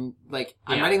 You just like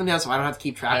I'm Yeah. writing them down so I don't have to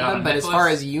keep track I of got them. a But as far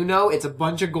necklace. as you know, it's a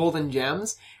bunch of golden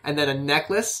gems and then a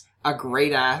necklace, a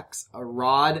great axe, a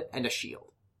rod, and a shield.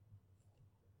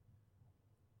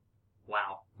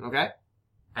 Wow. Okay,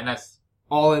 And that's...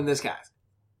 all in this cask.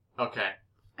 Okay.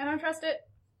 I don't trust it.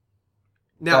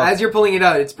 Now, Oh. as you're pulling it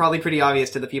out, it's probably pretty obvious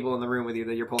to the people in the room with you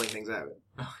that you're pulling things out.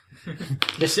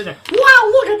 Just sitting there. Wow,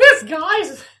 look at this,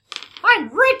 guys! I'm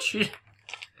rich!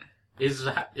 Is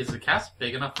the cast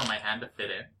big enough for my hand to fit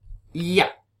in?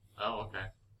 Yeah, Oh, okay.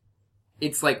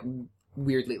 it's like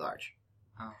weirdly large.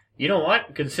 You know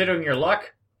what? Considering your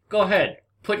luck, go ahead.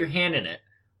 Put your hand in it.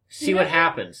 See You know what what?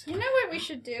 happens. You know what we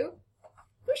should do?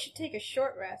 We should take a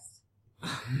short rest.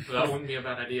 That wouldn't be a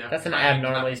bad idea. That's an I am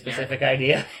abnormally not here. specific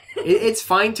idea. It's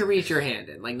fine to reach your hand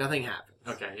in, like nothing happens.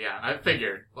 Okay, yeah, I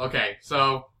figured. Okay,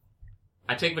 so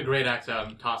I take the great axe out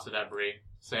and toss it at Bree,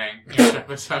 saying, check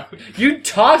this out. You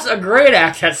toss a great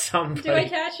axe at somebody. Do I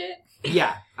catch it?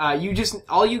 Yeah,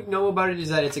 all you know about it is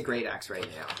that it's a great axe right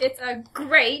now. It's a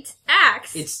great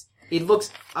axe. It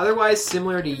looks otherwise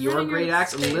similar to your Running great out of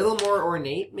axe, a space. little more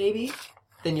ornate maybe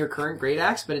than your current great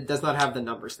axe, but it does not have the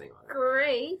numbers thing on it.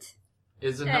 great.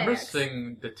 Is the numbers Axe.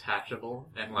 thing detachable?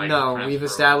 And like No, we've transferable?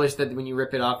 established that when you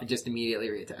rip it off, it just immediately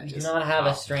You do reattaches. not have Oh.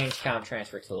 a strange count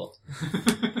transfer tool.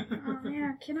 Oh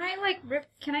yeah. Can I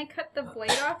can I cut the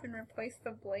blade off and replace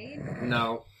the blade?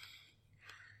 No.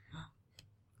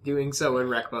 Doing so would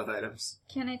wreck both items.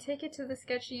 Can I take it to the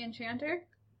sketchy enchanter?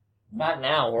 Not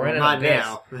now. We're in an Not abyss.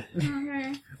 now.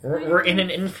 Okay. We're in an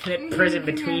infinite prison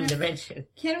between dimensions.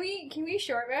 Can we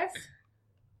short rest?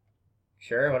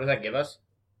 Sure, what does that give us?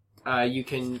 You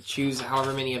can choose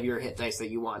however many of your hit dice that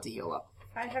you want to heal up.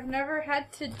 I have never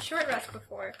had to short rest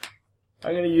before.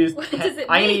 I'm gonna use. What does it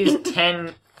I'm gonna mean? use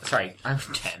 10. Sorry, I'm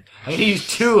 10. I'm gonna use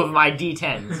 2 of my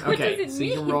D10s. What Okay, does it so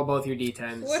you can mean? roll both your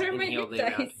d10s. What are and my heal hit the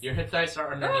amount. dice? Your hit dice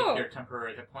are underneath Oh. your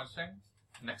temporary hit points thing,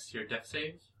 next to your death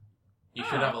saves. You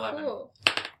should have 11, Cool.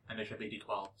 and they should be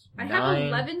d12s. I have 9.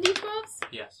 11 d12s?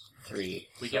 Yes. 3.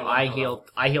 We So get one I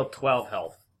for heal 12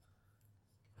 health.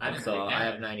 I didn't So take I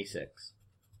have damage. 96.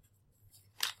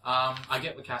 I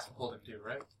get the cast of holding too,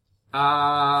 right?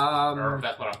 Or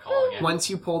that's what I'm calling it. Once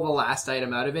you pull the last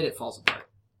item out of it, it falls apart.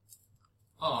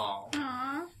 Oh,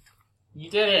 Aww. You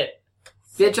did it!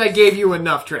 Bitch, I gave you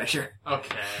enough treasure.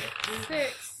 okay.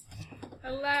 6.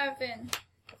 11.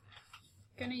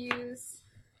 Gonna use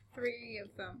 3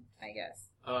 of them, I guess.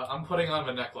 I'm putting on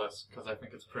the necklace because I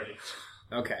think it's pretty.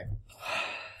 Okay.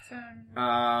 So,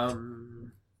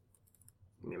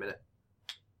 Give me a minute.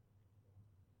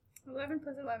 11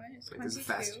 plus 11 is Wait, there's a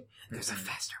 22. There's a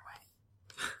faster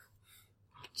way.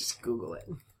 Just Google it.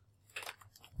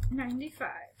 95.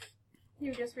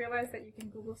 You just realized that you can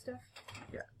Google stuff?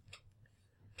 Yeah.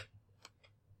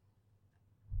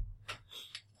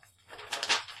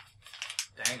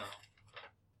 Dang on.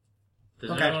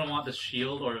 Does Okay. anyone want this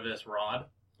shield or this rod?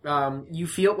 You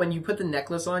feel, when you put the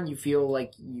necklace on, you feel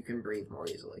like you can breathe more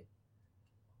easily.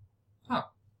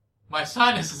 My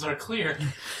sinuses are clear.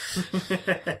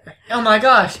 Oh my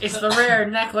gosh, it's the rare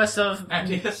necklace of...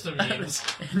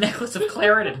 Antihistamines. necklace of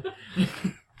Claritin.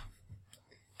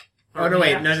 Oh, no,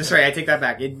 wait. No, sorry, I take that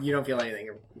back. You don't feel anything.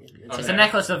 It's Okay. a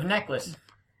necklace of necklace.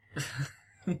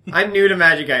 I'm new to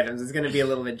magic items. It's going to be a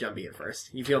little bit jumpy at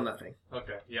first. You feel nothing.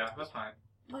 Okay, yeah, that's fine.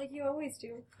 Like you always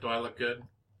do. Do I look good?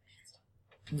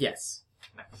 Yes.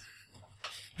 Nice.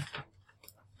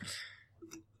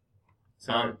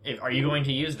 So, Are you going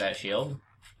to use that shield?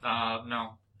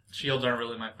 no. Shields aren't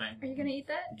really my thing. Are you gonna eat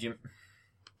that?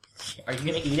 Are you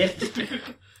going to eat it?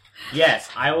 Yes,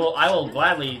 I will. I will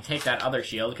gladly take that other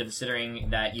shield, considering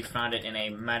that you found it in a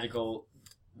mathematical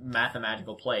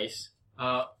place.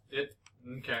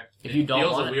 Okay. If you don't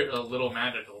feels want it. a little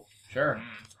magical. Sure.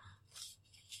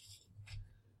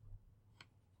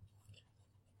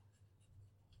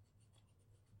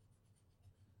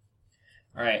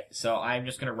 Alright, so I'm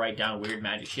just gonna write down weird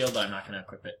magic shield, but I'm not gonna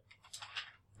equip it.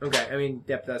 Okay, I mean,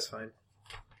 yep, that's fine.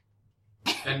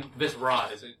 And this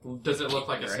rod, does it look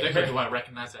like a stick, or do I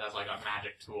recognize it as like a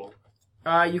magic tool?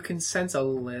 You can sense a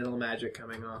little magic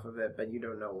coming off of it, but you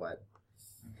don't know what.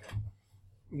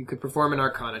 You could perform an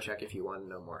Arcana check if you want to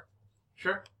know more.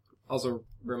 Sure. Also,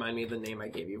 remind me of the name I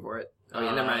gave you for it. Oh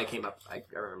yeah, never mind, it came up. I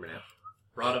remember now.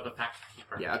 Rod of the Pact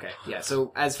Keeper. Yeah, okay. Yeah,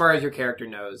 so as far as your character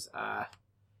knows,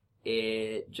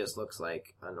 it just looks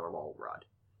like a normal rod.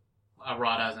 A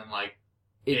rod as in like,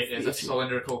 it is a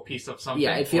cylindrical piece of something?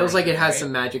 Yeah, it feels like it has right?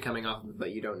 some magic coming off of it,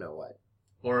 but you don't know what.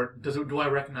 Or do I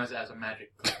recognize it as a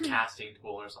magic casting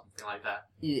tool or something like that?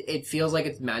 It feels like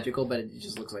it's magical, but it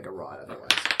just looks like a rod otherwise.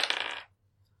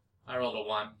 I rolled a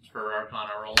 1 for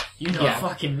Arcana roll. You know Yeah.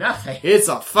 fucking nothing. It's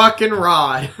a fucking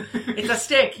rod! It's a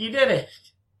stick. You did it.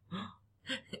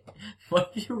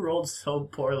 What if you rolled so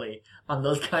poorly on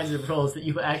those kinds of rolls that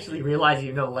you actually realize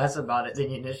you know less about it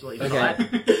than you initially thought?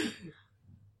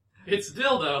 It's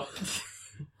dildo.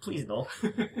 Please don't.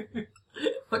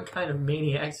 What kind of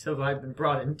maniacs have I been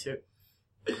brought into?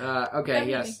 Okay,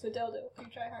 yes. The dildo. You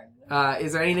try hard.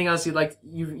 Is there anything else you'd like...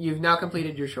 You've now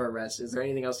completed your short rest. Is there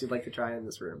anything else you'd like to try in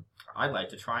this room? I'd like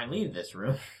to try and leave this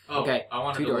room. Oh, Okay, I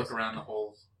wanted 2 to doors. look around the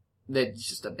holes. It's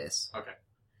just abyss.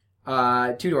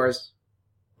 Okay. 2 doors.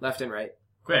 Left and right.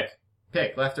 Quick.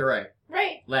 Pick, left or right?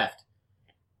 Right. Left.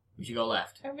 We should go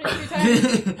left. Open it 3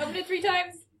 times. Open it 3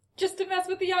 times just to mess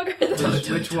with the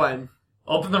algorithm. Which one?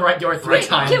 Open the right door 3 Wait,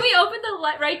 times. can we open the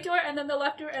right door and then the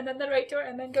left door and then the right door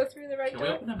and then go through the right Can we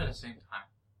door? open them at the same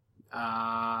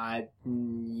time?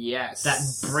 Yes.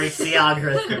 That breaks the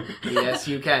algorithm. Yes,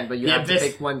 you can, but you The have to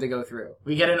abyss- pick one to go through.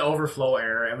 We get an overflow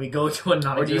error and we go to a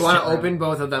non-existent Or do you want to room. open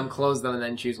both of them, close them, and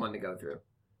then choose one to go through?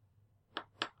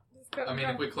 Just go- I mean,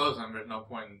 if we close them, there's no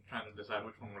point in trying to decide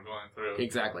which one we're going through.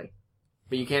 Exactly.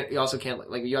 But you can't. You also can't.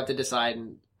 Like, you have to decide.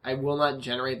 And I will not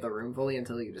generate the room fully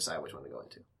until you decide which one to go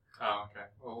into. Oh, okay.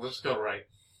 Well, let's go right.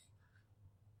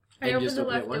 I And opened just the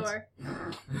open it left once?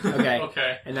 door. Okay.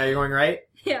 Okay. And now you're going right.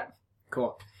 Yeah.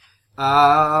 Cool.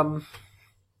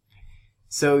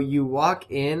 So you walk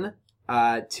in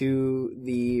to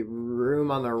the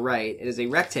room on the right. It is a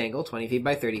rectangle, 20 feet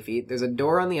by 30 feet. There's a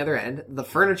door on the other end. The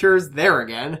furniture's there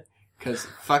again. Cause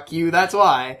fuck you, that's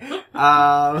why.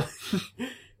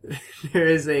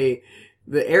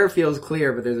 The air feels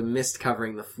clear, but there's a mist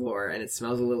covering the floor, and it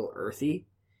smells a little earthy.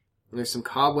 There's some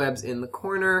cobwebs in the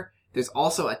corner. There's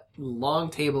also a long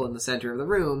table in the center of the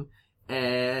room,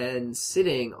 and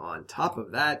sitting on top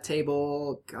of that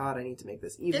table, God, I need to make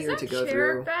this Is easier that to go chair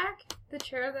through. back? The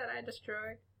chair that I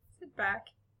destroyed. Is it back?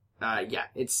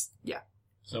 Yeah.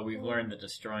 So we've learned that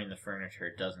destroying the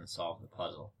furniture doesn't solve the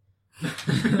puzzle.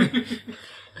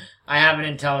 I have an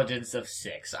intelligence of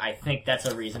 6. I think that's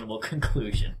a reasonable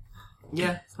conclusion.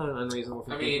 Yeah, it's not an unreasonable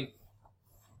I mean,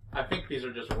 I think these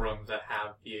are just rooms that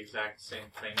have the exact same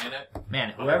thing in it.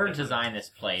 Man, whoever designed this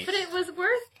place... But it was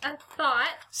worth a thought.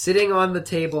 sitting on the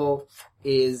table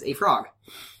is a frog.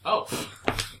 Oh.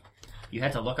 You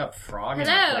had to look up frog in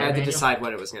the Hello. I player had to manual? decide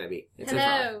what it was going to be. It's a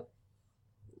Hello.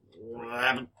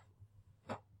 frog.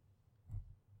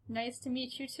 Nice to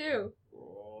meet you too.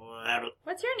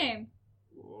 What's your name?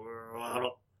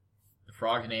 The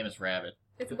frog's name is Rabbit.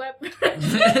 It's Web.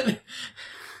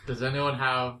 Does anyone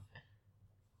have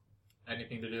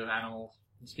anything to do with animals?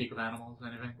 Speak of animals?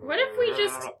 Anything? What if we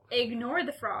just ignore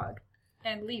the frog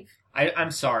and leave?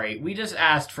 I'm sorry. We just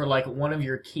asked for, like, one of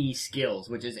your key skills,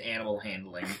 which is animal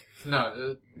handling.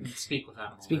 No, speak with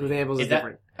animals. Speak with animals is Is that-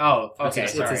 different. Oh, okay,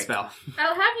 It's sorry. a spell.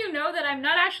 I'll have you know that I'm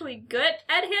not actually good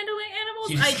at handling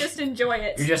animals. I just enjoy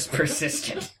it. You're just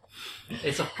persistent.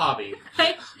 It's a hobby.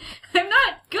 I'm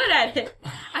not good at it.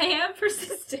 I am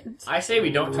persistent. I say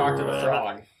we don't talk to the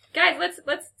frog. Guys,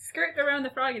 let's skirt around the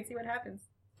frog and see what happens.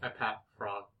 I pat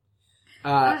frog.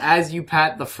 As you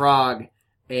pat the frog,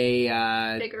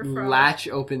 a Bigger frog. latch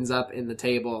opens up in the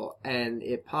table, and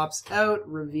it pops out,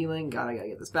 revealing... God, I gotta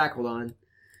get this back. Hold on.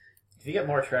 If you get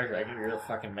more treasure, I can be real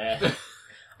fucking mad.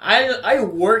 I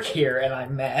work here and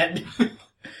I'm mad.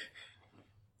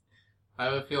 I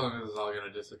have a feeling this is all going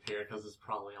to disappear because it's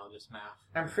probably all just math.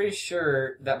 I'm pretty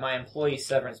sure that my employee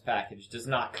severance package does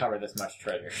not cover this much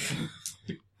treasure.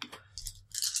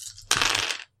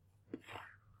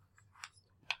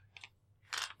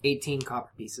 18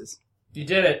 copper pieces. You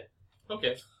did it.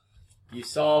 Okay. You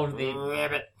solved the.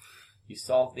 Rabbit. You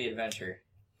solved the adventure.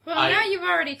 Well, I- now you've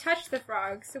already touched the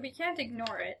frog, so we can't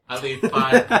ignore it. I leave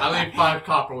 5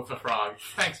 copper with the frog.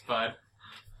 Thanks, bud.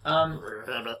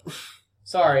 Rabbit.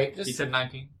 Sorry, He just said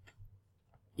 19.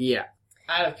 Yeah.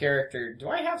 out of character. Do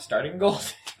I have starting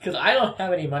gold? Because I don't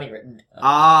have any money written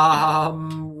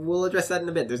down. We'll address that in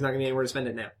a bit. There's not going to be anywhere to spend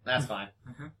it now. That's fine.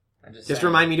 Mhm. I'm just Just saying.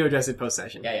 remind me to address it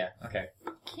post-session. Yeah, okay.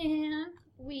 Can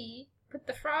we put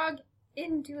the frog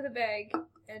into the bag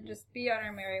and just be on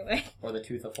our merry way? Or the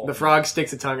tooth of The frog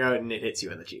sticks a tongue out and it hits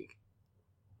you in the cheek.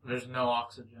 There's no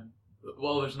oxygen.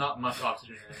 Well, there's not much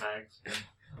oxygen in the bags.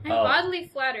 I'm Oh. oddly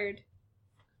flattered.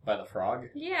 By the frog?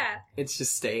 Yeah, It's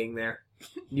just staying there.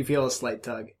 You feel a slight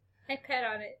tug. I pet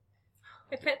on it.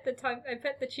 I pet the tongue. I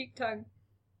pet the cheek tongue.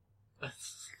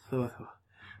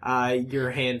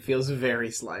 Your hand feels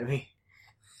very slimy.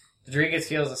 Rodriguez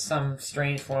feels some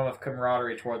strange form of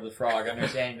camaraderie toward the frog,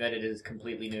 understanding that it is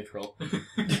completely neutral.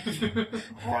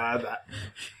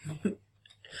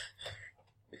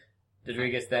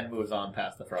 Rodriguez then moves on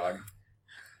past the frog.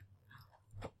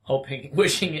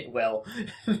 Wishing it well.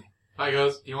 I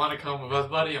goes, "You want to come with us,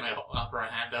 buddy?" And I offer a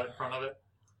hand out in front of it.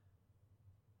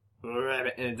 And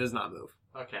it does not move.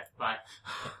 Okay, bye.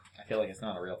 I feel like it's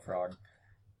not a real frog.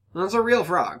 Well, it's a real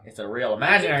frog. It's a real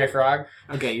imaginary frog.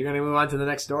 Okay, you're gonna move on to the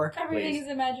next door? Everything Please. is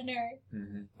imaginary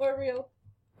Mm-hmm. or real.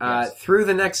 Yes. Through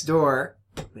the next door...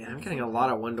 Man, I'm getting a lot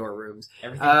of one-door rooms.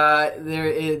 Everything.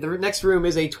 The next room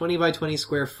is a 20 by 20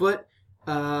 square foot.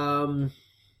 I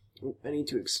need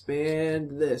to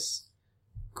expand this.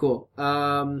 Cool.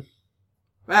 Damn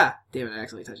it, I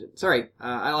accidentally touched it. Sorry,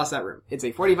 I lost that room. It's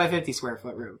a 40 by 50 square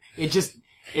foot room.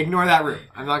 Ignore that room.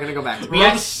 I'm not gonna go back to We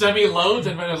had semi-loads,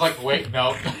 and then it was like, wait,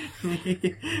 no.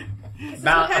 it. This is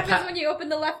what happens when you open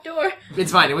the left door.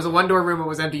 It's fine. It was a one-door room. It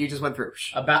was empty. You just went through.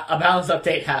 Shh. A balance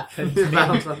update happened.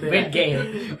 Balance update.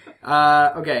 Mid-game.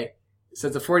 Okay. So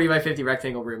it's a 40 by 50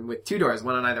 rectangle room with 2 doors,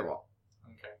 one on either wall.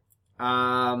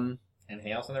 Okay.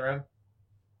 Anything else in the room?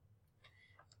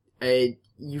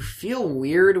 You feel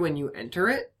weird when you enter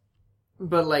it,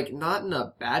 but like not in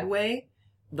a bad way.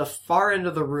 The far end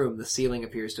of the room, the ceiling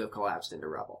appears to have collapsed into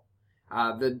rubble.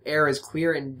 The air is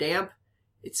clear and damp.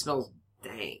 It smells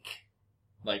dank.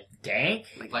 Like dank?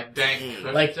 Like dank.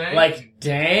 Like dank? Like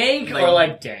dank Like- or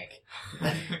like dank?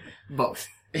 Both.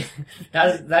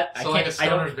 That So like a I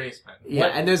stoner's don't. basement. Yeah,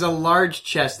 What- and there's a large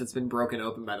chest that's been broken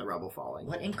open by the rubble falling.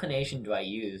 What inclination do I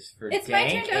use for It's my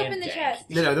dank turn to and open the dank? chest.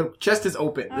 No, the chest is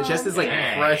open. The Oh, chest is like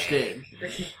man. crushed in.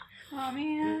 Oh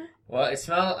man. Well, it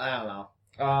smells. I don't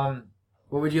know.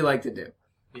 What would you like to do?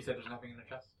 He said there's nothing in the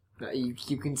chest.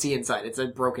 You can see inside. It's a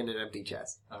broken and empty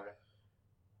chest. Okay.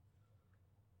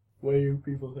 What do you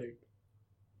people think?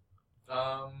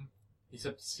 He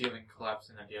said the ceiling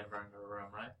collapsing at the other end of the room,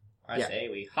 right? I Yeah. say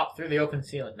we hop through the open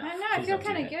ceiling. No, I don't know. I please feel don't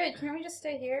do kind of that. good. Can we just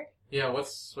stay here? Yeah,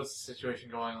 what's the situation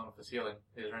going on with the ceiling?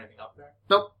 Is there anything up there?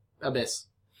 Nope. Abyss.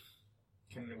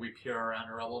 Can we peer around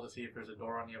the rubble to see if there's a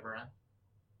door on the other end?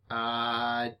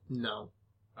 No.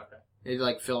 Okay. It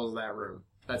like fills that room.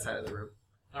 That side of the room.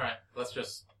 Alright, let's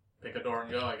just pick a door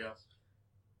and go, I guess.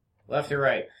 Left or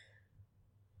right?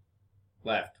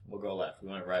 Left. We'll go left. We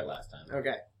went right last time.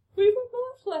 Okay. We were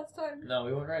both last time. No,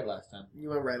 we went right last time. You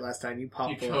went right last time. You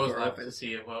popped You the chose door left open. to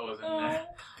see what was in Oh. there.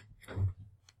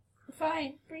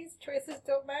 Fine. Bree's choices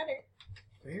don't matter.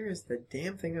 Where is the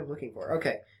damn thing I'm looking for?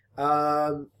 Okay.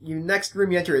 Next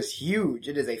room you enter is huge.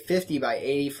 It is a 50 by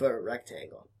 80 foot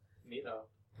rectangle.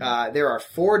 Neato. There are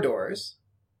 4 doors,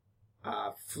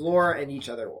 floor and each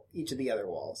of the other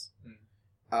walls.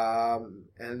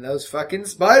 And those fucking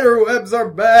spider webs are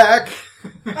back.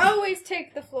 Always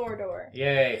take the floor door.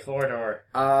 Yay, floor door.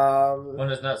 One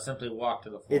does not simply walk to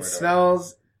the floor It door.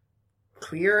 smells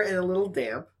clear and a little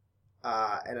damp,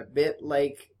 and a bit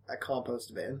like a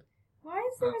compost bin. Why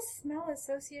is there a smell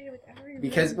associated with every room?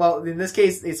 Because, well, in this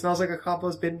case, it smells like a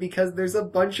compost bin because there's a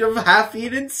bunch of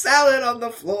half-eaten salad on the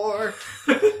floor.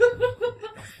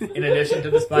 In addition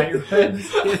to the spider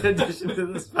webs. In addition to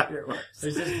the spider webs.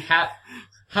 There's just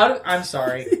I'm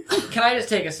sorry. Can I just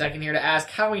take a second here to ask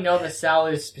how we know the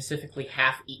salad is specifically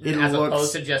half eaten It as looks-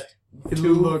 opposed to just It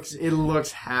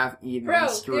looks half-eaten. Bro, and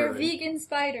they're strewn. vegan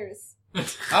spiders.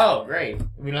 oh great.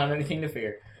 We don't have anything to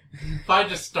fear. Fi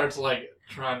just starts, like,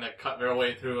 trying to cut their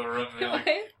way through a room and be like,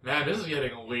 What? man, this is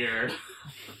getting weird.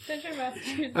 Dungeon Masters.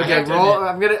 I Okay, have to roll.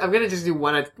 admit- I'm gonna just do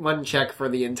one check for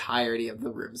the entirety of the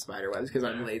room spider webs because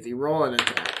I'm lazy. Roll an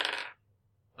attack.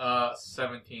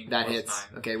 17 That plus hits.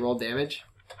 9. Okay, roll damage.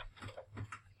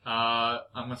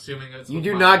 I'm assuming it's You with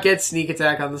do my- not get sneak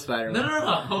attack on the spider.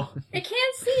 No. It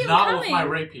can't see him Not coming. with my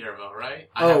rapier, though, right?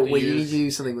 I Oh, have to wait, you need use- to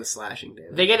do something with slashing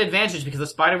damage. They get advantage because the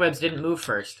spider webs didn't move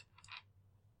first.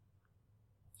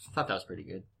 I thought that was pretty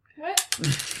good. What?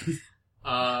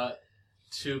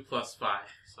 2 plus 5,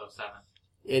 so 7.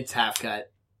 It's half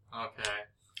cut. Okay.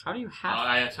 How do you have?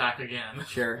 I attack again.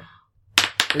 Sure.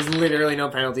 There's literally no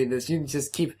penalty to this. You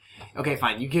just keep... Okay,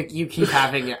 fine. You keep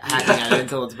hacking at it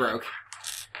until it's broke.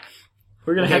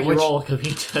 We're gonna Okay, have you which- roll because we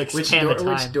need to expand the time.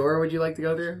 Which door would you like to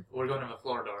go through? We're going to the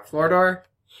floor door. Floor door?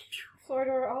 Floor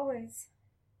door always.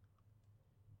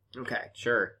 Okay.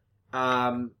 Sure.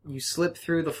 You slip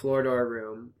through the floor door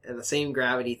room, and the same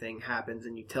gravity thing happens,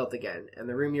 and you tilt again. And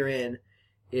the room you're in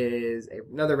is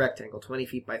another rectangle, 20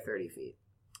 feet by 30 feet.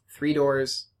 3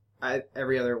 doors at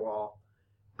every other wall.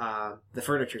 The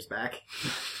furniture's back.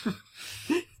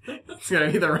 It's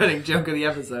gonna be the running joke of the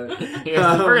episode.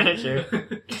 Here's the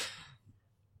furniture.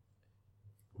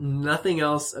 Nothing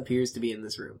else appears to be in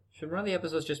this room. Should one of the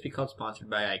episodes just be called sponsored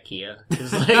by IKEA?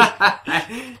 'Cause,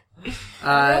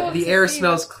 like, The air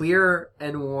smells clear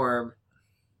and warm,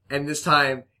 and this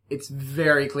time it's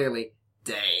very clearly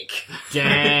dank.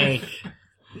 dang.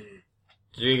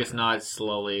 Rodriguez nods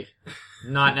slowly,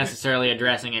 not necessarily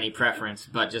addressing any preference,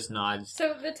 but just nods.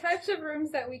 So the types of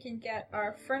rooms that we can get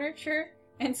are furniture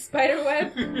and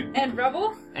spiderweb and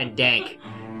rubble. And dank.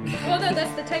 Well, no,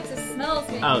 that's the types of smells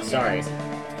we can Oh, get. sorry.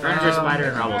 Furniture, spider,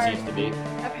 and rubble seems to be.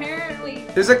 Apparently,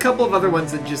 There's a couple of other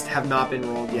ones that just have not been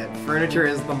rolled yet. Furniture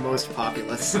is the most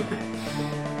populous.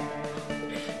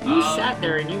 You sat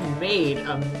there and you made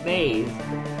a maze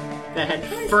that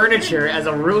had furniture as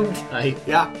a room type.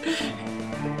 Yeah.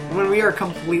 When we are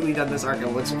completely done this arc, I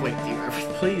will explain to you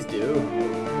everything. Please do.